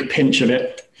 a big pinch of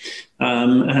it,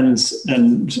 and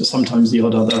sometimes the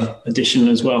odd other addition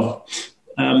as well.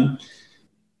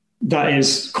 That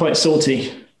is quite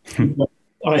salty.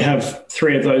 I have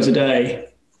 3 of those a day,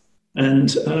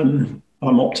 and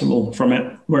I'm optimal from it.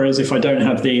 Whereas if I don't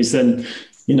have these, then,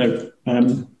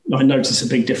 I notice a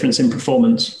big difference in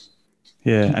performance.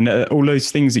 Yeah. And all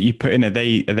those things that you put in, are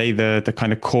they the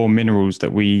kind of core minerals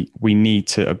that we need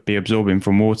to be absorbing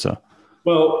from water?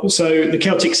 Well, so the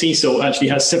Celtic sea salt actually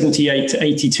has 78 to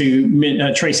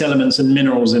 82 trace elements and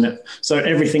minerals in it. So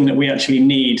everything that we actually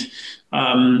need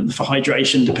for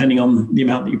hydration, depending on the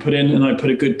amount that you put in, and I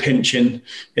put a good pinch in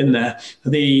there.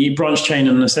 The branch chain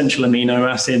and essential amino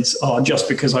acids are just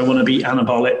because I want to be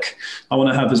anabolic. I want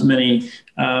to have as many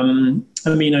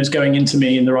aminos going into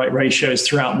me in the right ratios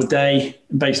throughout the day,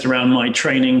 based around my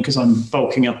training, because I'm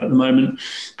bulking up at the moment.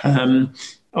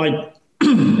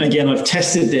 Again, I've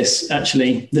tested this,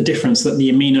 actually, the difference that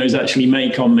the aminos actually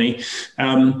make on me.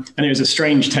 And it was a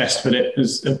strange test, but it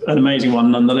was an amazing one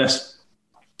nonetheless.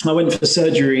 I went for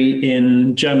surgery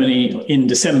in Germany in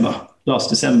last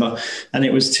December, and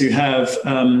it was to have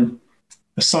a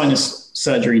sinus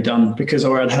surgery done because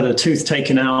I had had a tooth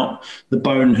taken out, the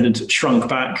bone had shrunk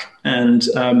back, and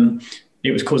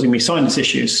it was causing me sinus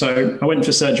issues. So I went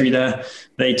for surgery there.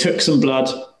 They took some blood,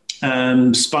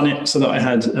 spun it so that I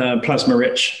had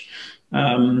plasma-rich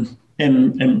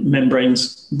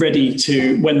membranes ready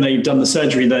to, when they've done the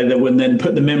surgery, they would then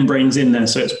put the membranes in there,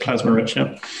 so it's plasma-rich.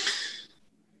 Yeah.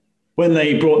 When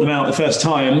they brought them out the first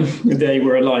time, they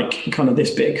were like kind of this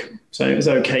big. So it was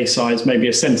okay size, maybe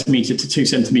 1 centimeter to 2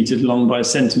 centimeters long by 1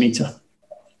 centimeter.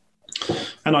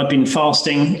 And I'd been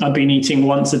fasting. I'd been eating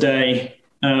once a day.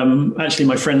 Actually,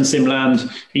 my friend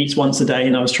Simland eats once a day,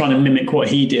 and I was trying to mimic what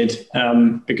he did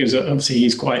because obviously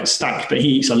he's quite stacked, but he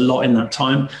eats a lot in that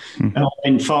time. And I've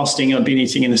been fasting. I've been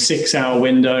eating in a 6-hour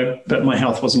window, but my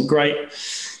health wasn't great.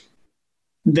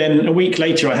 Then a week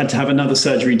later, I had to have another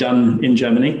surgery done in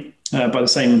Germany by the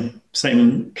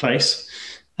same place,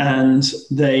 and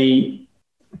they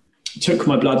took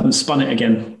my blood and spun it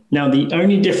again. Now, the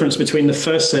only difference between the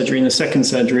first surgery and the second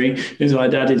surgery is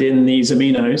I'd added in these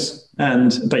aminos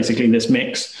and basically this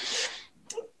mix.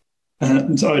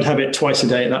 So I would have it twice a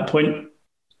day at that point.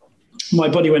 My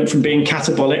body went from being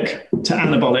catabolic to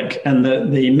anabolic, and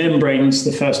the membranes,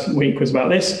 the first week was about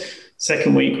this,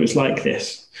 second week was like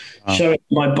this. Wow. Showing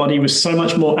my body was so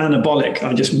much more anabolic.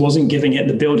 I just wasn't giving it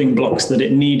the building blocks that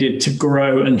it needed to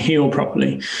grow and heal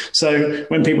properly. So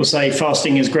when people say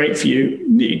fasting is great for you,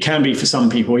 it can be for some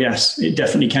people. Yes, it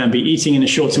definitely can be. Eating in a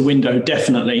shorter window,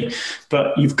 definitely.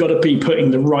 But you've got to be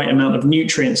putting the right amount of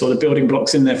nutrients or the building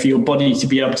blocks in there for your body to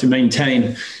be able to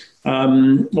maintain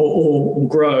or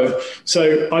grow.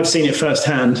 So I've seen it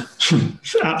firsthand,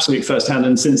 absolute firsthand.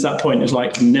 And since that point, it's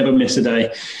like never miss a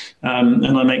day.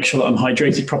 And I make sure that I'm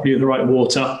hydrated properly with the right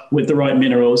water, with the right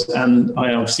minerals. And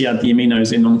I obviously add the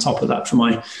aminos in on top of that for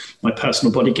my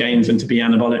personal body gains and to be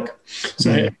anabolic.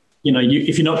 So,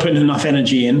 if you're not putting enough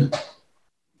energy in,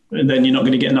 then you're not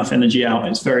going to get enough energy out.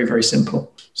 It's very, very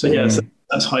simple. So so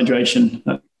that's hydration.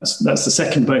 That's the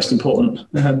second most important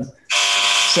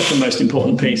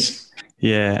piece.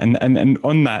 Yeah. And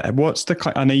on that, what's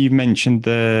I know you've mentioned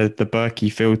the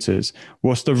Berkey filters.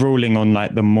 What's the ruling on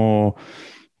like the more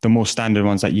standard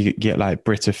ones that you get, like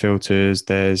Brita filters?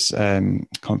 There's, can't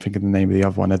think of the name of the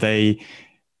other one. Are they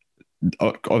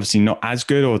obviously not as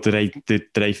good, or do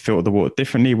they filter the water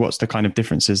differently? What's the kind of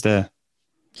differences there?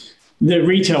 The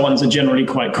retail ones are generally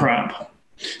quite crap.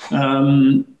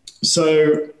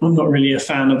 So I'm not really a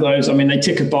fan of those. I mean, they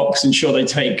tick a box and sure, they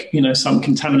take, some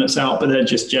contaminants out, but they're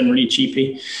just generally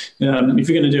cheapy. If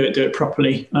you're going to do it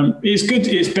properly. It's good.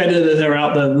 It's better that they're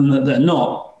out there than that they're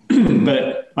not.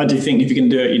 But I do think if you can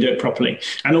do it, you do it properly.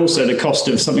 And also the cost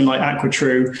of something like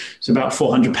AquaTrue is about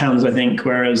 £400, I think,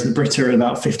 whereas the Brita are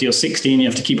about 50 or 60, and you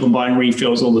have to keep on buying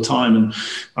refills all the time. And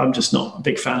I'm just not a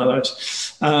big fan of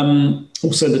those.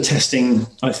 Also the testing,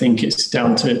 I think it's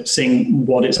down to seeing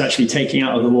what it's actually taking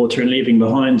out of the water and leaving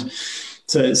behind.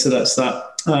 So that's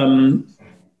that.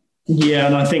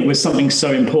 And I think with something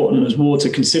so important as water,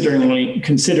 considering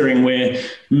we're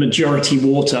majority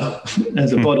water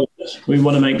as a body, we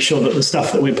want to make sure that the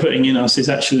stuff that we're putting in us is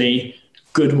actually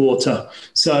good water.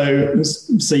 So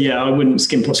I wouldn't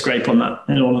skimp or scrape on that,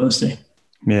 in all honesty.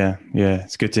 Yeah,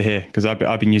 it's good to hear, because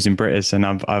I've been using Britas, and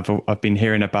I've been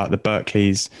hearing about the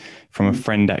Berkeleys from a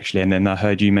friend actually, and then I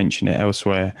heard you mention it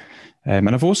elsewhere. And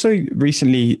I've also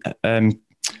recently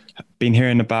been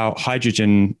hearing about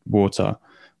hydrogen water.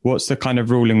 What's the kind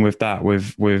of ruling with that,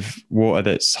 with water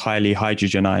that's highly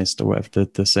hydrogenized, or whatever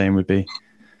the saying would be?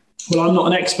 Well, I'm not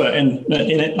an expert in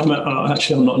it. I'm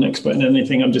not an expert in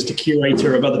anything. I'm just a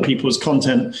curator of other people's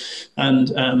content and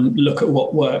look at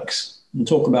what works and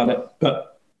talk about it.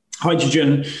 But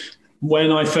hydrogen,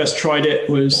 when I first tried it,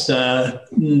 was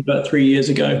about 3 years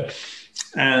ago,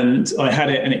 and I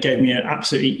had it, and it gave me an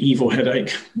absolutely evil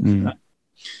headache.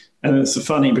 And it's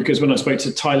funny because when I spoke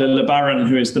to Tyler LeBaron,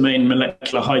 who is the main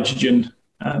molecular hydrogen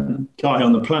guy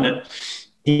on the planet,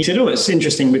 he said, it's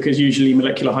interesting because usually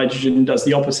molecular hydrogen does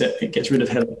the opposite. It gets rid of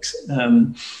headaches.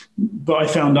 But I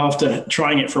found after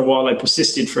trying it for a while, I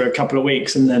persisted for a couple of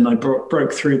weeks, and then I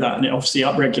broke through that, and it obviously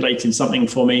upregulated something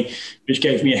for me, which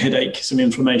gave me a headache, some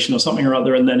inflammation or something or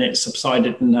other, and then it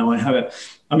subsided, and now I have it.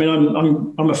 I mean,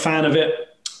 I'm a fan of it,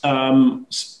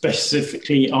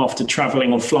 specifically after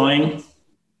traveling or flying.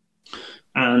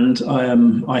 And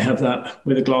I have that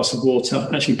with a glass of water.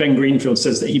 Actually, Ben Greenfield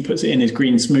says that he puts it in his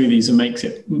green smoothies and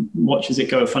watches it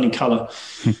go a funny color.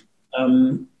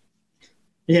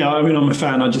 Yeah, I mean, I'm a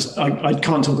fan. I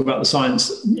can't talk about the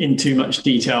science in too much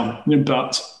detail,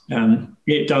 but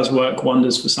it does work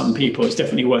wonders for some people. It's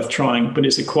definitely worth trying, but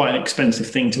it's a quite expensive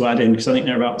thing to add in because I think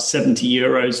they're about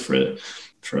 €70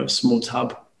 for a small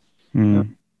tub.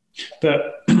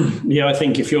 But yeah, I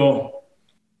think if you're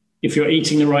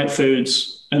eating the right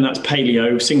foods, and that's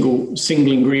paleo,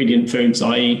 single ingredient foods,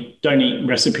 i.e. don't eat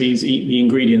recipes, eat the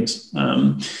ingredients.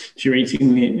 If you're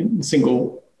eating the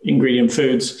single ingredient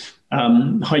foods,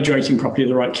 hydrating properly,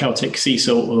 the right Celtic sea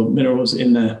salt or minerals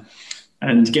in there,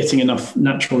 and getting enough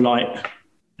natural light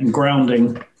and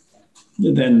grounding,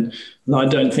 then I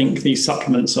don't think these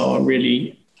supplements are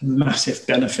really a massive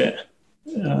benefit.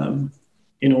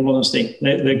 In all honesty,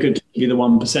 they're good to be the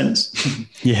 1%.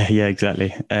 Yeah,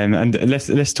 exactly. And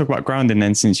let's talk about grounding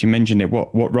then, since you mentioned it.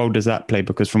 What role does that play?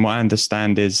 Because from what I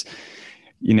understand is,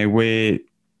 we're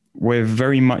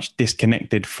very much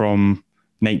disconnected from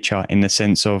nature in the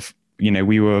sense of,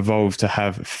 we were evolved to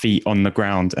have feet on the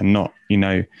ground and not,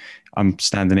 I'm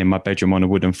standing in my bedroom on a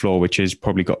wooden floor, which has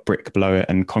probably got brick below it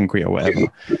and concrete or whatever.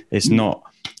 It's not,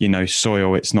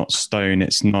 soil. It's not stone.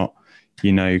 It's not,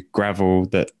 gravel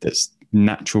that's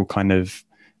natural kind of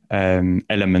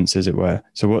elements, as it were.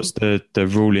 So what's the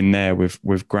rule in there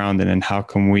with grounding, and how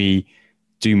can we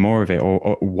do more of it,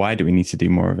 or why do we need to do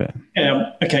more of it?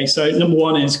 Yeah. Okay. So number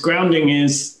one is grounding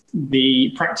is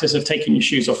the practice of taking your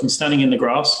shoes off and standing in the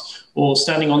grass or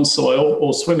standing on soil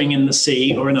or swimming in the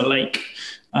sea or in a lake.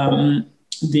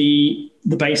 The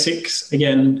basics,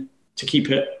 again, to keep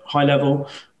it high level,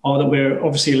 are that we're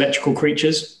obviously electrical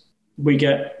creatures. We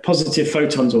get positive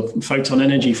photons or photon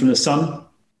energy from the sun.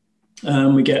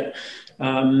 We get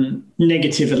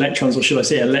negative electrons, or should I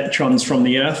say electrons, from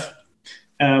the earth.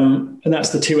 And that's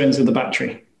the two ends of the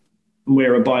battery. And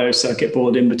we're a biocircuit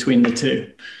board in between the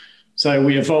two. So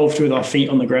we evolved with our feet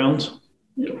on the ground,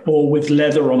 or with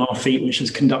leather on our feet, which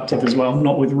is conductive as well,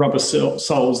 not with rubber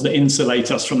soles that insulate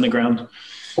us from the ground,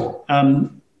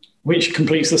 which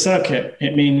completes the circuit.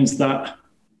 It means that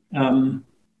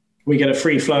we get a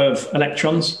free flow of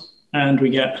electrons, and we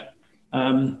get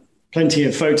plenty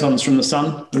of photons from the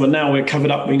sun. Well, now we're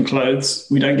covered up in clothes.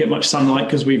 We don't get much sunlight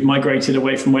because we've migrated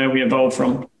away from where we evolved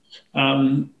from.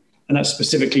 And that's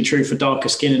specifically true for darker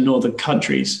skin in northern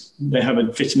countries. They have a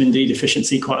vitamin D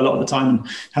deficiency quite a lot of the time and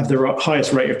have the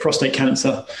highest rate of prostate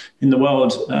cancer in the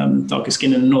world, darker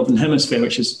skin in the northern hemisphere,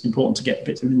 which is important to get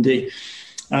vitamin D.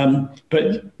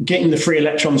 But getting the free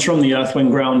electrons from the earth when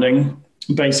grounding,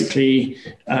 basically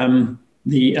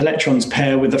the electrons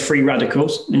pair with the free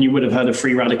radicals, and you would have heard of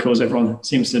free radicals. Everyone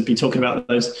seems to be talking about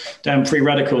those damn free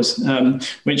radicals,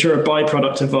 which are a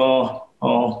byproduct of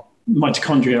our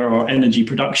mitochondria, or energy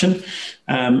production,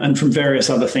 and from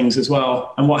various other things as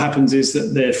well. And what happens is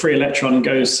that the free electron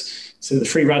goes to the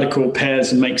free radical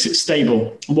pairs and makes it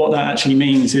stable. And what that actually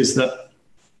means is that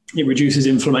it reduces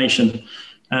inflammation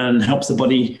and helps the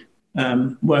body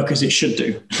work as it should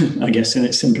do, I guess, in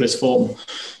its simplest form.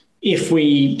 If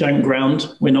we don't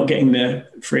ground, we're not getting the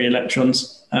free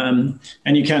electrons. And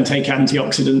you can take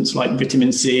antioxidants like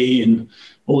vitamin C and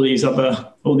all these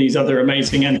other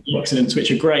amazing antioxidants, which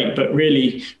are great. But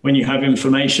really, when you have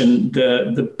inflammation,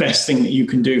 the best thing that you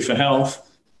can do for health,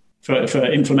 for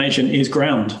inflammation, is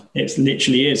ground. It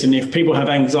literally is. And if people have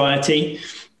anxiety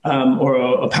or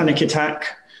a panic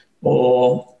attack,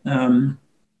 or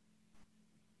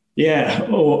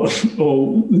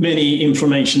many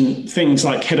inflammation things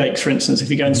like headaches, for instance, if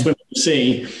you go and swim in the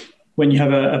sea, when you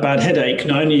have a bad headache,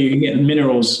 not only are you getting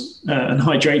minerals and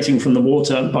hydrating from the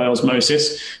water by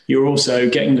osmosis, you're also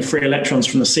getting the free electrons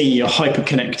from the sea. You're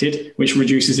hyperconnected, which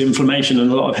reduces inflammation.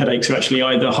 And a lot of headaches are actually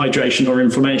either hydration or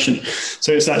inflammation.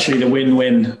 So it's actually the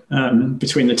win-win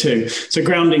between the two. So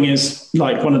grounding is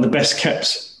like one of the best kept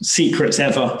secrets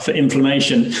ever for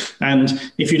inflammation. And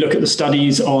if you look at the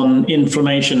studies on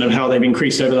inflammation and how they've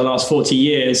increased over the last 40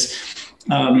 years,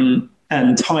 and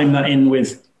time that in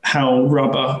with how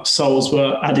rubber soles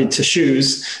were added to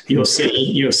shoes, you'll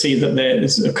see that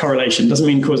there's a correlation. Doesn't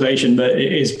mean causation, but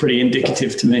it is pretty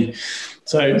indicative to me.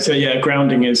 So yeah,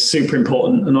 grounding is super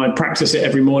important, and I practice it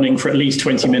every morning for at least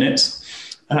 20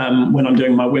 minutes. when I'm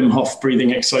doing my Wim Hof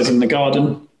breathing exercise in the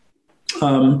garden.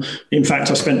 In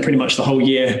fact, I spent pretty much the whole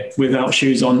year without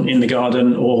shoes on in the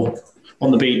garden or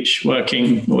on the beach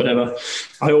working or whatever.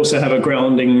 I also have a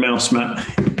grounding mouse mat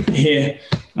here,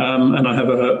 and I have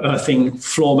a earthing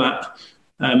floor mat,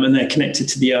 and they're connected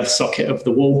to the earth socket of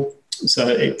the wall. So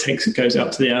it goes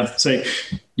out to the earth. So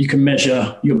you can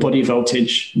measure your body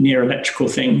voltage near electrical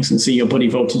things and see your body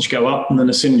voltage go up. And then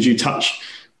as soon as you touch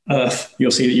earth, you'll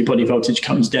see that your body voltage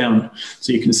comes down.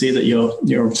 So you can see that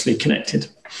you're obviously connected.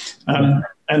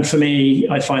 And for me,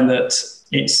 I find that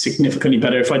it's significantly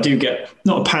better if I do get,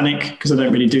 not a panic, because I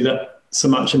don't really do that so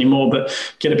much anymore, but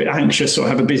get a bit anxious or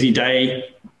have a busy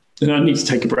day, then I need to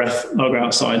take a breath. I'll go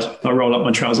outside, I'll roll up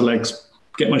my trouser legs,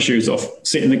 get my shoes off,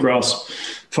 sit in the grass.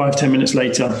 5-10 minutes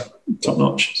later, top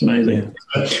notch. It's amazing.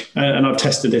 Yeah. And I've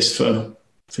tested this for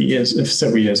years, for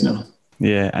several years now.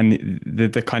 Yeah, and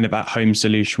the kind of at-home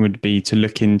solution would be to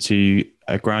look into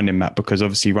a grounding mat, because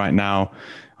obviously right now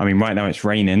it's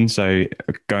raining, so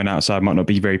going outside might not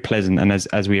be very pleasant. And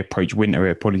as we approach winter,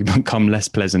 it probably become less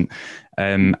pleasant.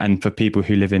 And for people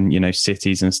who live in,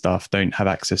 cities and stuff, don't have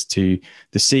access to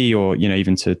the sea or,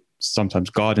 even to sometimes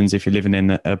gardens if you're living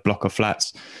in a block of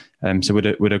flats. So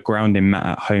would a grounding mat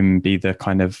at home be the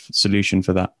kind of solution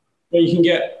for that? Well, you can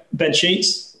get bed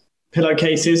sheets,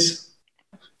 pillowcases,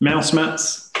 mouse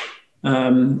mats,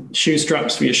 shoe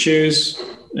straps for your shoes.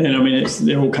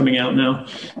 They're all coming out now.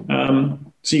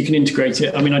 So you can integrate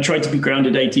it. I try to be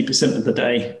grounded 80% of the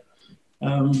day,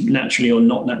 naturally or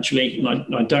not naturally.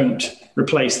 And I don't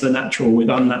replace the natural with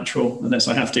unnatural unless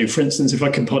I have to. For instance, if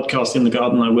I could podcast in the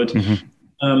garden, I would,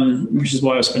 which is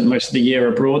why I spent most of the year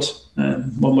abroad,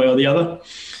 one way or the other.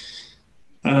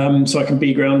 So I can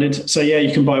be grounded. So yeah,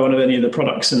 you can buy one of any of the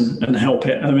products and help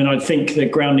it. I think the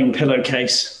grounding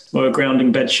pillowcase or a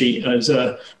grounding bed sheet is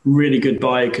a really good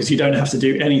buy, because you don't have to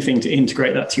do anything to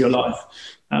integrate that to your life,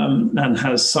 and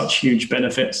has such huge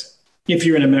benefits. If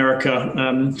you're in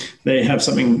America, they have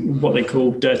what they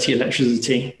call dirty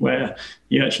electricity, where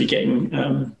you're actually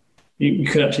getting, you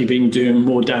could actually be doing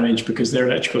more damage because their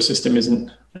electrical system isn't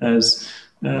as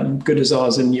good as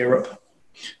ours in Europe.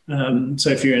 So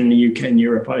if you're in the UK and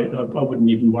Europe, I wouldn't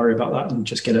even worry about that and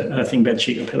just get an earthing bed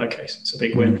sheet or pillowcase. It's a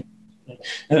big win.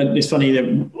 It's funny that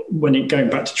when going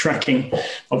back to tracking,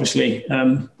 obviously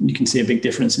you can see a big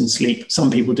difference in sleep. Some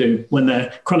people do when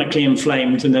they're chronically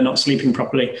inflamed and they're not sleeping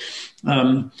properly,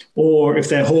 or if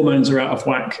their hormones are out of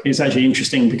whack. It's actually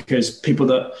interesting because people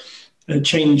that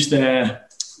change their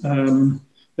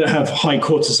that have high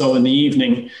cortisol in the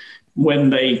evening, when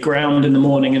they ground in the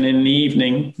morning and in the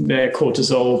evening, their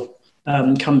cortisol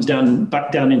comes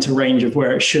back down into range of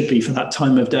where it should be for that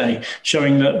time of day,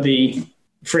 showing that the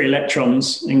free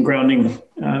electrons in grounding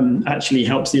actually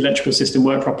helps the electrical system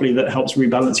work properly. That helps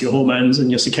rebalance your hormones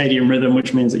and your circadian rhythm,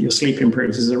 which means that your sleep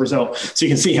improves as a result. So you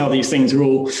can see how these things are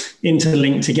all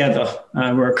interlinked together.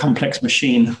 We're a complex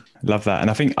machine. Love that.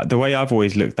 And I think the way I've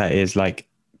always looked at it is like,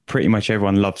 pretty much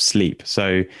everyone loves sleep.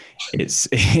 So it's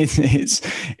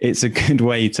a good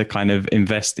way to kind of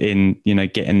invest in,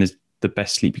 getting the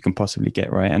best sleep you can possibly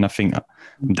get, right? And I think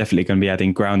I'm definitely going to be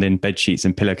adding grounding bed sheets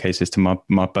and pillowcases to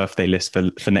my birthday list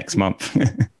for next month.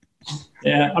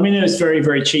 Yeah, it's very,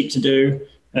 very cheap to do.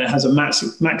 It has a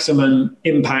maximum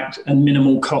impact and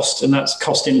minimal cost, and that's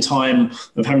cost in time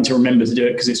of having to remember to do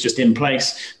it because it's just in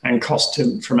place, and cost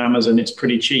from Amazon, it's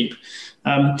pretty cheap.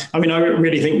 I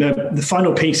really think the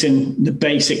final piece in the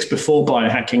basics before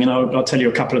biohacking, and I'll tell you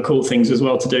a couple of cool things as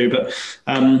well to do, but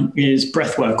is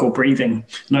breath work or breathing.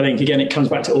 And I think, again, it comes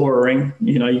back to Oura Ring.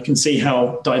 You can see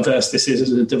how diverse this is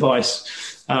as a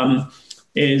device.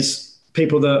 Is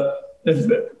people that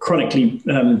have chronically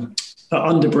are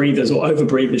underbreathers or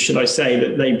overbreathers, should I say,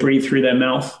 that they breathe through their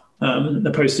mouth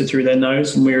opposed to through their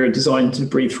nose. And we're designed to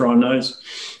breathe through our nose.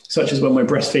 Such as when we're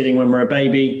breastfeeding, when we're a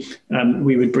baby,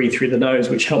 we would breathe through the nose,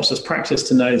 which helps us practice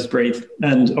to nose breathe.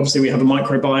 And obviously we have a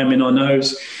microbiome in our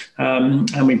nose,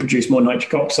 and we produce more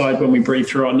nitric oxide when we breathe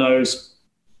through our nose.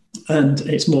 And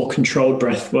it's more controlled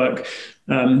breath work,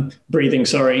 breathing.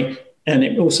 And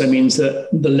it also means that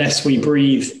the less we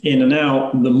breathe in and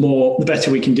out, the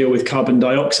better we can deal with carbon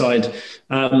dioxide.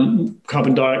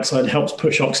 Carbon dioxide helps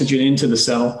push oxygen into the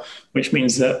cell, which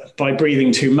means that by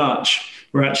breathing too much,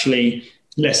 we're actually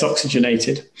less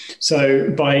oxygenated.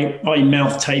 So I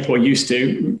mouth tape, or used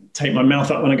to tape my mouth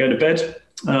up when I go to bed,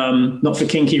 not for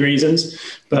kinky reasons,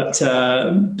 but so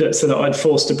that I'd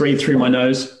forced to breathe through my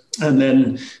nose. And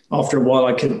then after a while,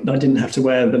 I didn't have to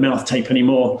wear the mouth tape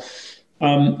anymore.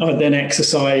 I'd then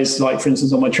exercise, like for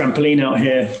instance, on my trampoline out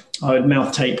here, I would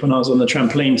mouth tape when I was on the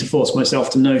trampoline to force myself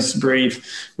to nose breathe,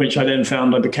 which I then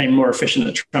found I became more efficient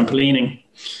at trampolining.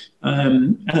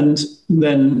 And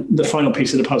then the final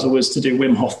piece of the puzzle was to do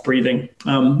Wim Hof breathing.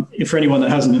 For anyone that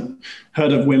hasn't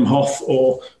heard of Wim Hof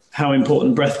or how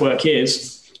important breath work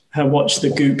is, watch the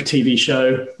Goop TV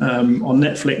show on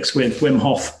Netflix with Wim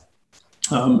Hof,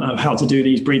 of how to do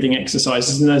these breathing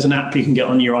exercises. And there's an app you can get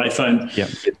on your iPhone. Yeah.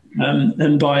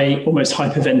 And by almost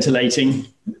hyperventilating,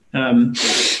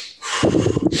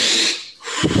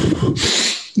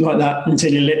 like that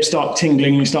until your lips start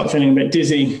tingling, you start feeling a bit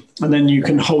dizzy, and then you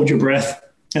can hold your breath.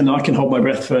 And I can hold my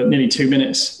breath for nearly 2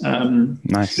 minutes.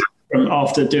 Nice. From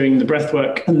after doing the breath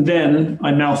work, and then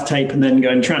I mouth tape and then go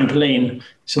and trampoline,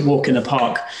 so walk in the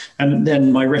park, and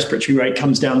then my respiratory rate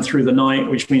comes down through the night,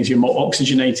 which means you're more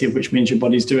oxygenated, which means your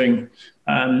body's doing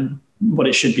what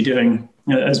it should be doing.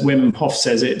 As Wim Hof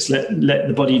says, it's let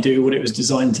the body do what it was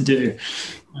designed to do.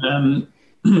 And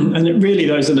really,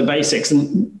 those are the basics.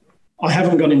 And I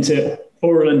haven't gone into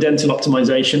oral and dental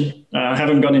optimization. I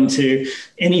haven't gone into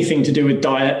anything to do with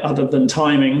diet other than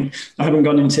timing. I haven't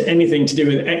gone into anything to do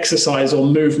with exercise or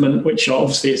movement, which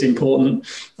obviously is important.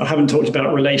 I haven't talked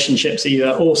about relationships either,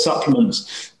 or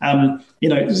supplements. So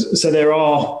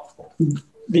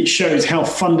it shows how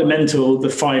fundamental the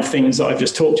 5 things that I've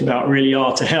just talked about really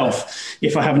are to health,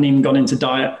 if I haven't even gone into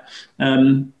diet.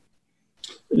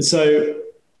 So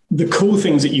the cool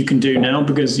things that you can do now,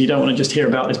 because you don't want to just hear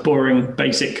about this boring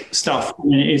basic stuff. I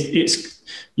mean, it's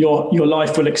your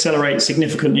life will accelerate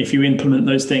significantly if you implement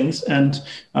those things. And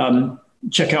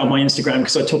check out my Instagram,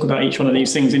 because I talk about each one of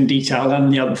these things in detail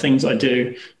and the other things I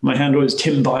do. My handle is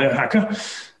Tim Biohacker.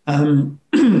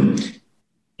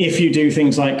 If you do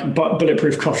things like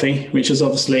bulletproof coffee, which is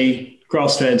obviously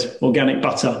grass-fed organic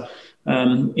butter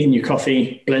in your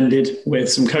coffee, blended with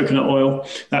some coconut oil,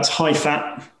 that's high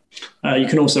fat. You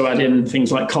can also add in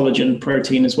things like collagen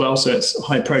protein as well. So it's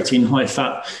high protein, high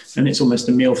fat, and it's almost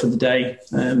a meal for the day.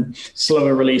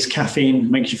 Slower release caffeine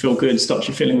makes you feel good, stops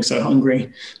you feeling so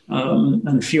hungry,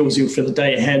 and fuels you for the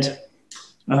day ahead.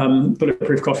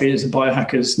 Bulletproof coffee is a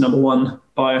biohacker's number 1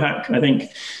 biohack, I think.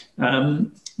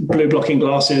 Blue blocking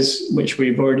glasses, which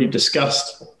we've already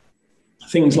discussed.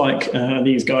 Things like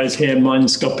these guys here,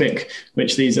 Mindscopic,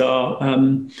 which these are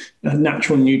a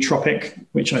natural nootropic,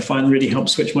 which I find really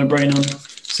helps switch my brain on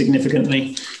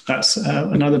significantly. That's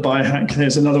another biohack.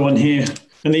 There's another one here.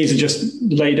 And these are just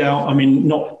laid out. I mean,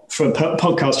 not for a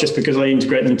podcast, just because I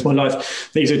integrate them into my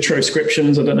life. These are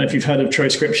Troscriptions. I don't know if you've heard of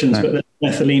Troscriptions, no. But they're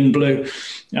methylene blue,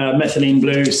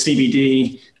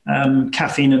 CBD,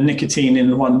 caffeine and nicotine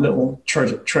in one little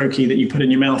troche that you put in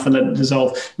your mouth and let it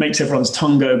dissolve. Makes everyone's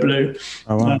tongue go blue.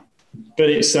 Oh, wow. But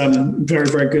it's very,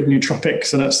 very good nootropic.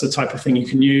 So that's the type of thing you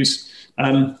can use.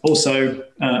 Also,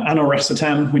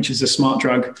 anorexatam, which is a smart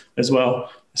drug as well.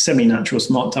 A semi-natural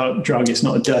smart drug. It's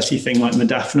not a dirty thing like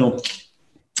modafinil.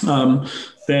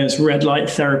 There's red light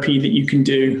therapy that you can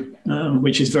do,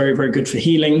 which is very, very good for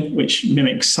healing, which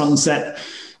mimics sunset.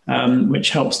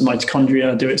 Which helps the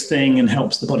mitochondria do its thing and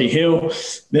helps the body heal.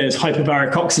 There's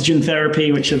hyperbaric oxygen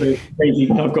therapy, which are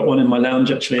I've got one in my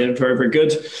lounge actually, they're very, very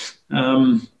good.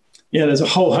 There's a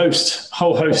whole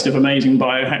host of amazing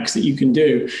biohacks that you can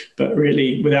do, but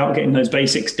really without getting those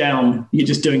basics down, you're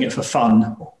just doing it for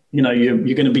fun. You're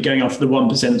going to be going after the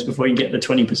 1% before you get the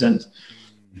 20%.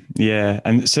 Yeah.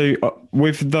 And so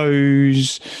with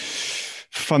those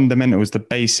fundamentals, the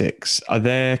basics, are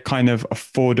there kind of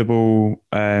affordable,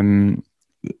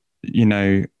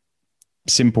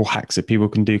 simple hacks that people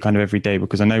can do kind of every day?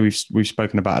 Because I know we've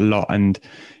spoken about a lot, and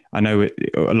I know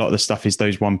a lot of the stuff is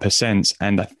those 1%.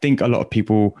 And I think a lot of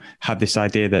people have this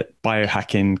idea that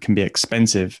biohacking can be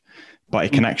expensive, but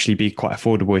it can actually be quite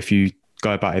affordable if you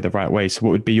go about it the right way. So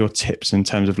what would be your tips in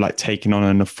terms of like taking on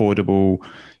an affordable,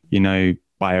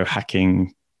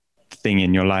 biohacking thing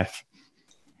in your life?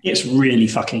 It's really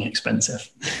fucking expensive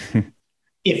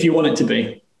if you want it to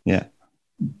be. Yeah.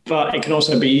 But it can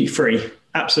also be free,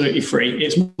 absolutely free.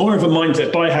 It's more of a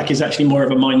mindset. Biohack is actually more of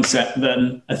a mindset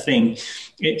than a thing.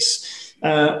 It's,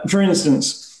 for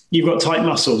instance, you've got tight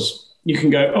muscles. You can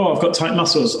go, I've got tight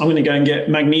muscles. I'm going to go and get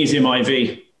magnesium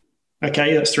IV.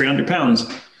 Okay, that's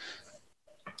 £300.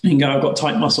 You can go, I've got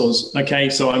tight muscles. Okay,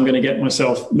 so I'm going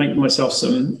to make myself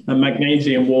some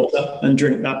magnesium water and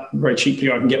drink that very cheaply,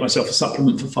 or I can get myself a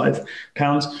supplement for £5.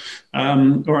 Or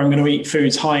I'm going to eat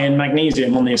foods high in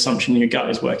magnesium on the assumption your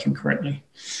gut is working correctly.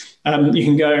 You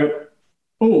can go,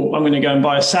 I'm going to go and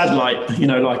buy a SAD light,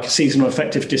 like a seasonal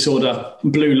affective disorder,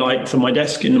 blue light for my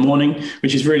desk in the morning,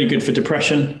 which is really good for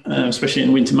depression, especially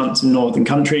in winter months in northern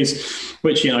countries,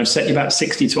 which, set you back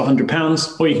 £60 to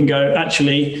 £100. Or you can go,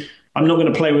 actually, I'm not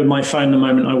going to play with my phone the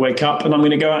moment I wake up, and I'm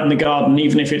going to go out in the garden,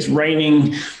 even if it's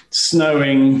raining,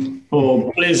 snowing,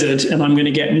 or blizzard, and I'm going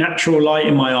to get natural light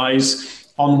in my eyes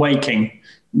on waking.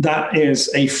 That is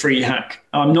a free hack.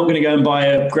 I'm not going to go and buy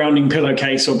a grounding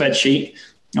pillowcase or bed sheet.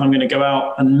 I'm going to go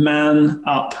out and man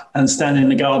up and stand in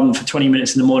the garden for 20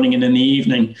 minutes in the morning and in the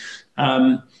evening.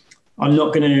 I'm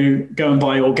not going to go and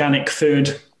buy organic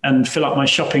food and fill up my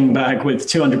shopping bag with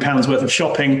 £200 worth of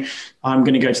shopping. I'm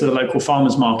going to go to the local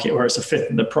farmers market where it's a fifth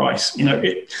of the price.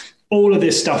 All of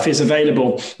this stuff is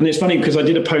available. And it's funny because I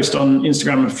did a post on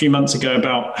Instagram a few months ago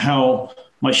about how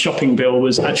my shopping bill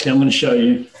was actually, I'm going to show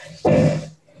you.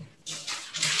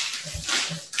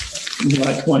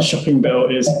 Like my shopping bill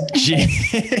is.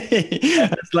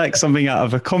 It's like something out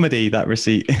of a comedy, that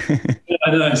receipt.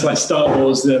 I know, it's like Star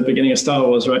Wars, the beginning of Star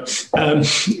Wars, right?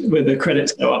 Where the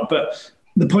credits go up. But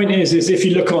the point is if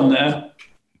you look on there,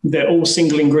 they're all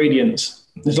single ingredients.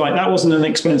 It's like, that wasn't an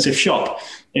expensive shop.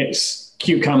 It's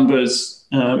cucumbers.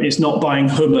 It's not buying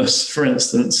hummus, for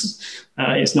instance.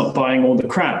 It's not buying all the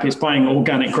crap. It's buying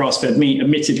organic grass-fed meat,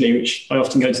 admittedly, which I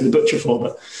often go to the butcher for,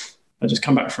 but I just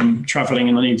come back from traveling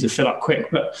and I need to fill up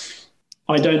quick. But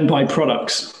I don't buy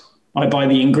products. I buy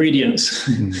the ingredients.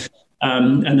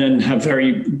 And then have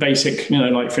very basic,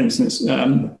 like for instance,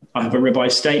 I have a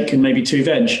ribeye steak and maybe 2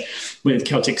 veg with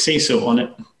Celtic sea salt on it.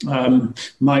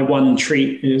 My one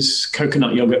treat is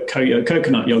coconut yogurt, Koyo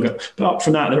coconut yogurt. But up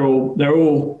from that, they're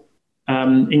all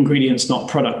ingredients, not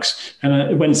products.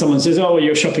 And when someone says, "Oh,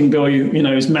 your shopping bill,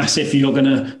 is massive.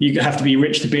 You have to be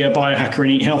rich to be a biohacker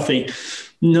and eat healthy."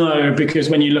 No, because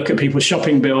when you look at people's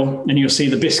shopping bill and you'll see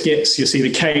the biscuits, you'll see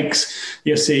the cakes,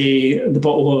 you'll see the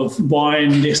bottle of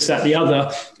wine, this, that, the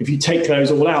other. If you take those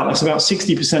all out, that's about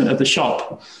 60% of the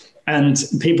shop. And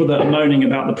people that are moaning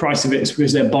about the price of it is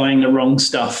because they're buying the wrong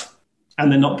stuff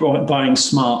and they're not buying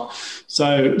smart.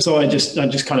 So I just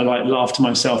kind of like laugh to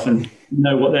myself and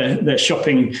know what their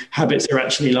shopping habits are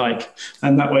actually like.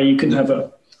 And that way you can have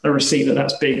a receipt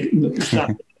that's big,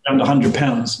 around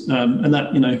 £100, and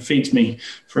that feeds me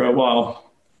for a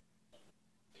while.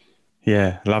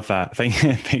 Yeah, love that.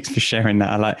 Thanks for sharing that.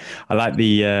 I like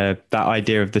the that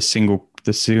idea of the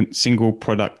single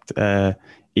product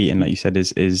eating, like you said,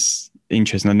 is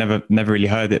interesting. I never really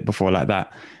heard it before like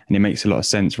that, and it makes a lot of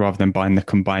sense. Rather than buying the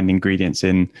combined ingredients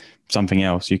in something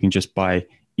else, you can just buy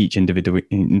each individual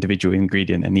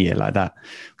ingredient and eat it like that,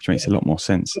 which makes a lot more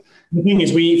sense. The thing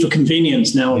is, we eat for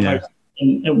convenience now. Yeah.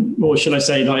 Or should I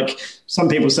say, like some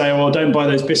people say, "Oh, don't buy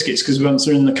those biscuits because once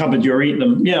they're in the cupboard, you'll eat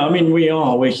them." Yeah, I mean,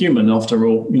 we're human after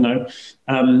all.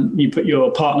 You put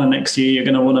your partner next to you, you're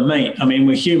going to want a mate. I mean,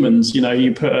 we're humans.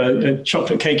 You put a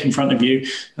chocolate cake in front of you,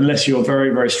 unless you're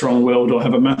very, very strong-willed or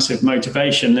have a massive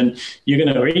motivation, then you're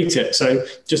going to eat it. So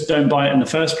just don't buy it in the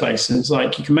first place. And it's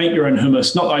like you can make your own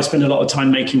hummus. Not that I spend a lot of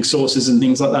time making sauces and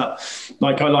things like that.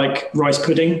 Like I like rice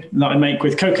pudding that I make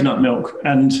with coconut milk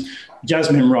and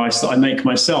jasmine rice that I make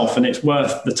myself, and it's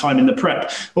worth the time in the prep.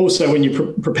 Also, when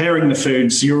you're preparing the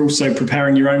foods, you're also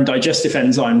preparing your own digestive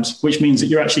enzymes, which means that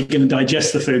you're actually going to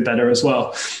digest the food better as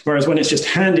well. Whereas when it's just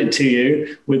handed to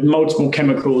you with multiple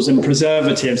chemicals and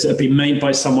preservatives that have been made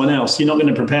by someone else, you're not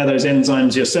going to prepare those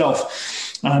enzymes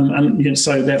yourself. And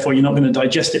so therefore you're not going to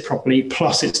digest it properly.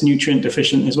 Plus it's nutrient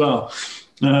deficient as well.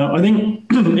 I think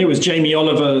it was Jamie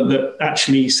Oliver that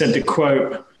actually said the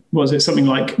quote, was it something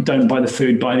like, "Don't buy the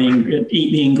food,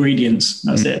 eat the ingredients."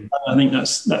 That's it. I think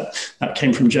that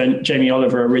came from Jamie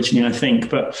Oliver originally, I think.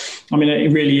 But I mean,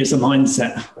 it really is a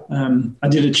mindset. I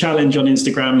did a challenge on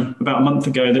Instagram about a month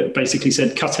ago that basically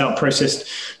said, cut out processed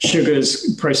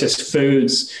sugars, processed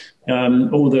foods,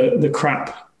 all the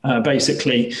crap,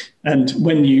 basically. And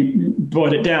when you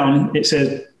boil it down, it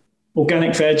says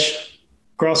organic veg,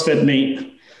 grass-fed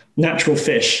meat, natural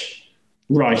fish,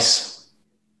 rice,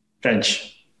 veg,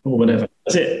 or whatever.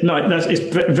 That's it. No, it's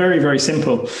very, very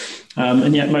simple.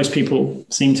 And yet most people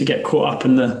seem to get caught up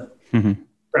in the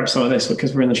grab some of this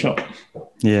because we're in the shop.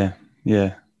 Yeah.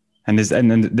 Yeah. And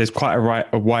there's quite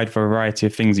a wide variety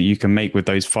of things that you can make with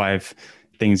those 5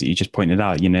 things that you just pointed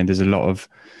out. There's a lot of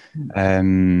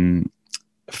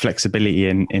flexibility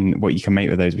in what you can make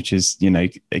with those, which is,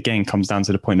 again, comes down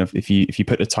to the point of if you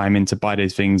put the time in to buy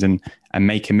those things and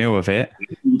make a meal of it,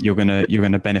 you're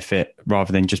gonna benefit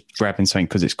rather than just grabbing something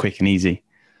because it's quick and easy.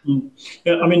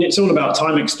 Yeah, I mean, it's all about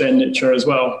time expenditure as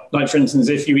well. Like, for instance,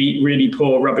 if you eat really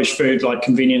poor, rubbish food like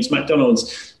convenience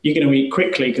McDonald's, you're going to eat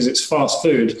quickly because it's fast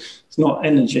food. It's not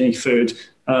energy food.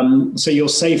 So you'll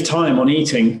save time on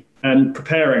eating and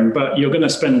preparing, but you're going to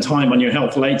spend time on your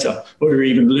health later, or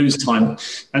even lose time.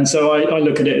 And so I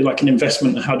look at it like an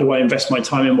investment. How do I invest my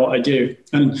time in what I do?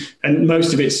 And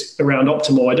most of it's around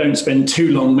optimal. I don't spend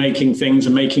too long making things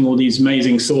and making all these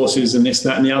amazing sauces and this,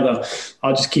 that, and the other.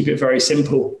 I'll just keep it very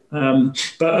simple.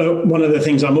 But one of the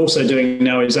things I'm also doing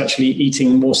now is actually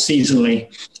eating more seasonally,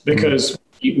 because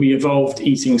we evolved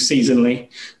eating seasonally,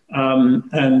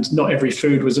 and not every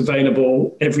food was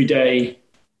available every day,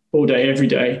 all day, every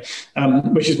day,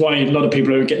 which is why a lot of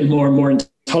people are getting more and more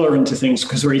intolerant to things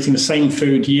because we're eating the same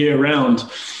food year round.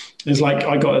 It's like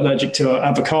I got allergic to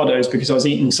avocados because I was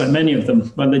eating so many of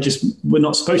them, and we're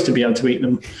not supposed to be able to eat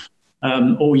them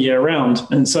all year round.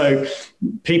 And so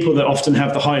people that often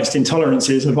have the highest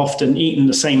intolerances have often eaten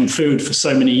the same food for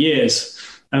so many years.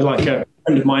 And like a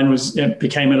friend of mine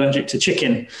became allergic to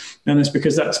chicken, and it's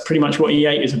because that's pretty much what he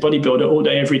ate as a bodybuilder all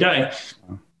day, every day.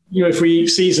 If we eat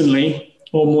seasonally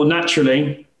or more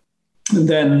naturally,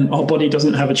 then our body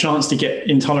doesn't have a chance to get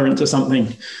intolerant to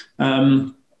something.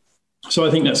 So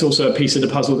I think that's also a piece of the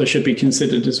puzzle that should be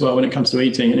considered as well when it comes to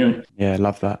eating anyway. Yeah, I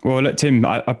love that. Well, look, Tim,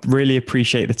 I really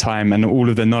appreciate the time and all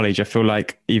of the knowledge. I feel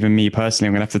like even me personally,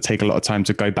 I'm going to have to take a lot of time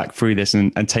to go back through this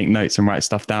and take notes and write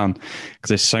stuff down because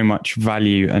there's so much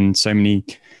value and so many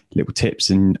little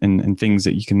tips and things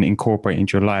that you can incorporate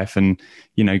into your life and,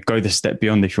 go the step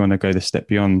beyond if you want to go the step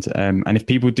beyond. And if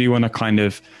people do want to kind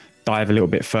of dive a little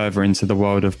bit further into the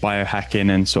world of biohacking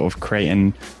and sort of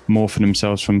creating more for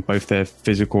themselves from both their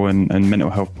physical and mental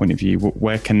health point of view,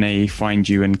 where can they find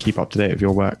you and keep up to date with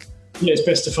your work? Yeah, it's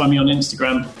best to find me on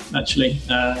Instagram, actually,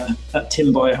 at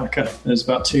Tim Biohacker. There's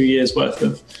about 2 years worth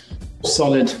of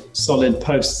solid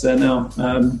posts there now,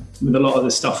 with a lot of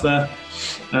the stuff there.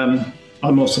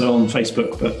 I'm also on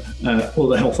Facebook, but all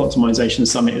the Health Optimization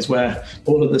Summit is where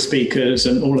all of the speakers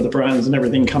and all of the brands and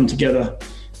everything come together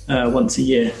once a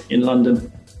year in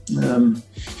London.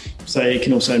 So you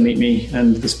can also meet me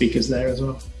and the speakers there as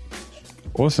well.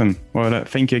 Awesome. Well,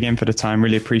 thank you again for the time.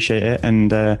 Really appreciate it.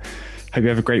 And hope you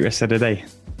have a great rest of the day.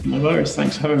 No worries.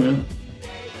 Thanks for having me.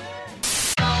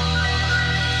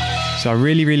 So I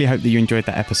really, really hope that you enjoyed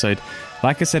that episode.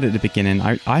 Like I said at the beginning,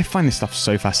 I find this stuff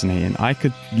so fascinating. I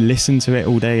could listen to it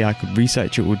all day. I could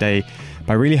research it all day.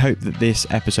 But I really hope that this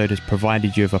episode has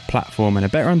provided you with a platform and a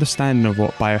better understanding of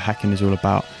what biohacking is all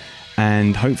about.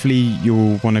 And hopefully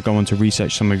you'll want to go on to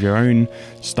research some of your own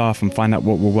stuff and find out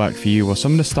what will work for you, or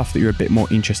some of the stuff that you're a bit more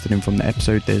interested in from the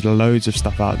episode. There's loads of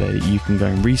stuff out there that you can go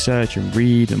and research and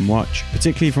read and watch,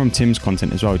 particularly from Tim's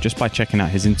content as well. Just by checking out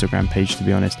his Instagram page, to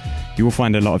be honest, you will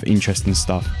find a lot of interesting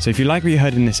stuff. So if you like what you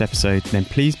heard in this episode, then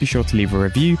please be sure to leave a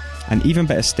review, and even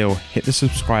better still, hit the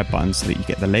subscribe button so that you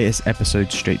get the latest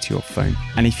episode straight to your phone.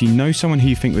 And if you know someone who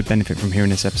you think would benefit from hearing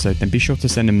this episode, then be sure to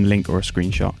send them a link or a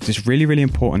screenshot. It's really, really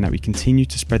important that we continue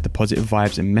to spread the positive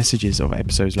vibes and messages of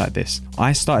episodes like this.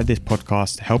 I started this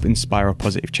podcast to help inspire a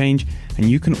positive change, and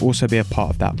you can also be a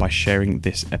part of that by sharing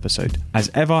this episode.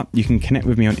 As ever, you can connect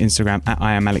with me on Instagram at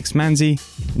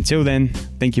 @IamAlexManzi. Until then,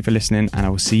 thank you for listening, and I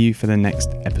will see you for the next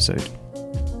episode.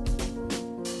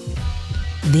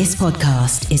 This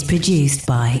podcast is produced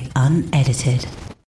by Unedited.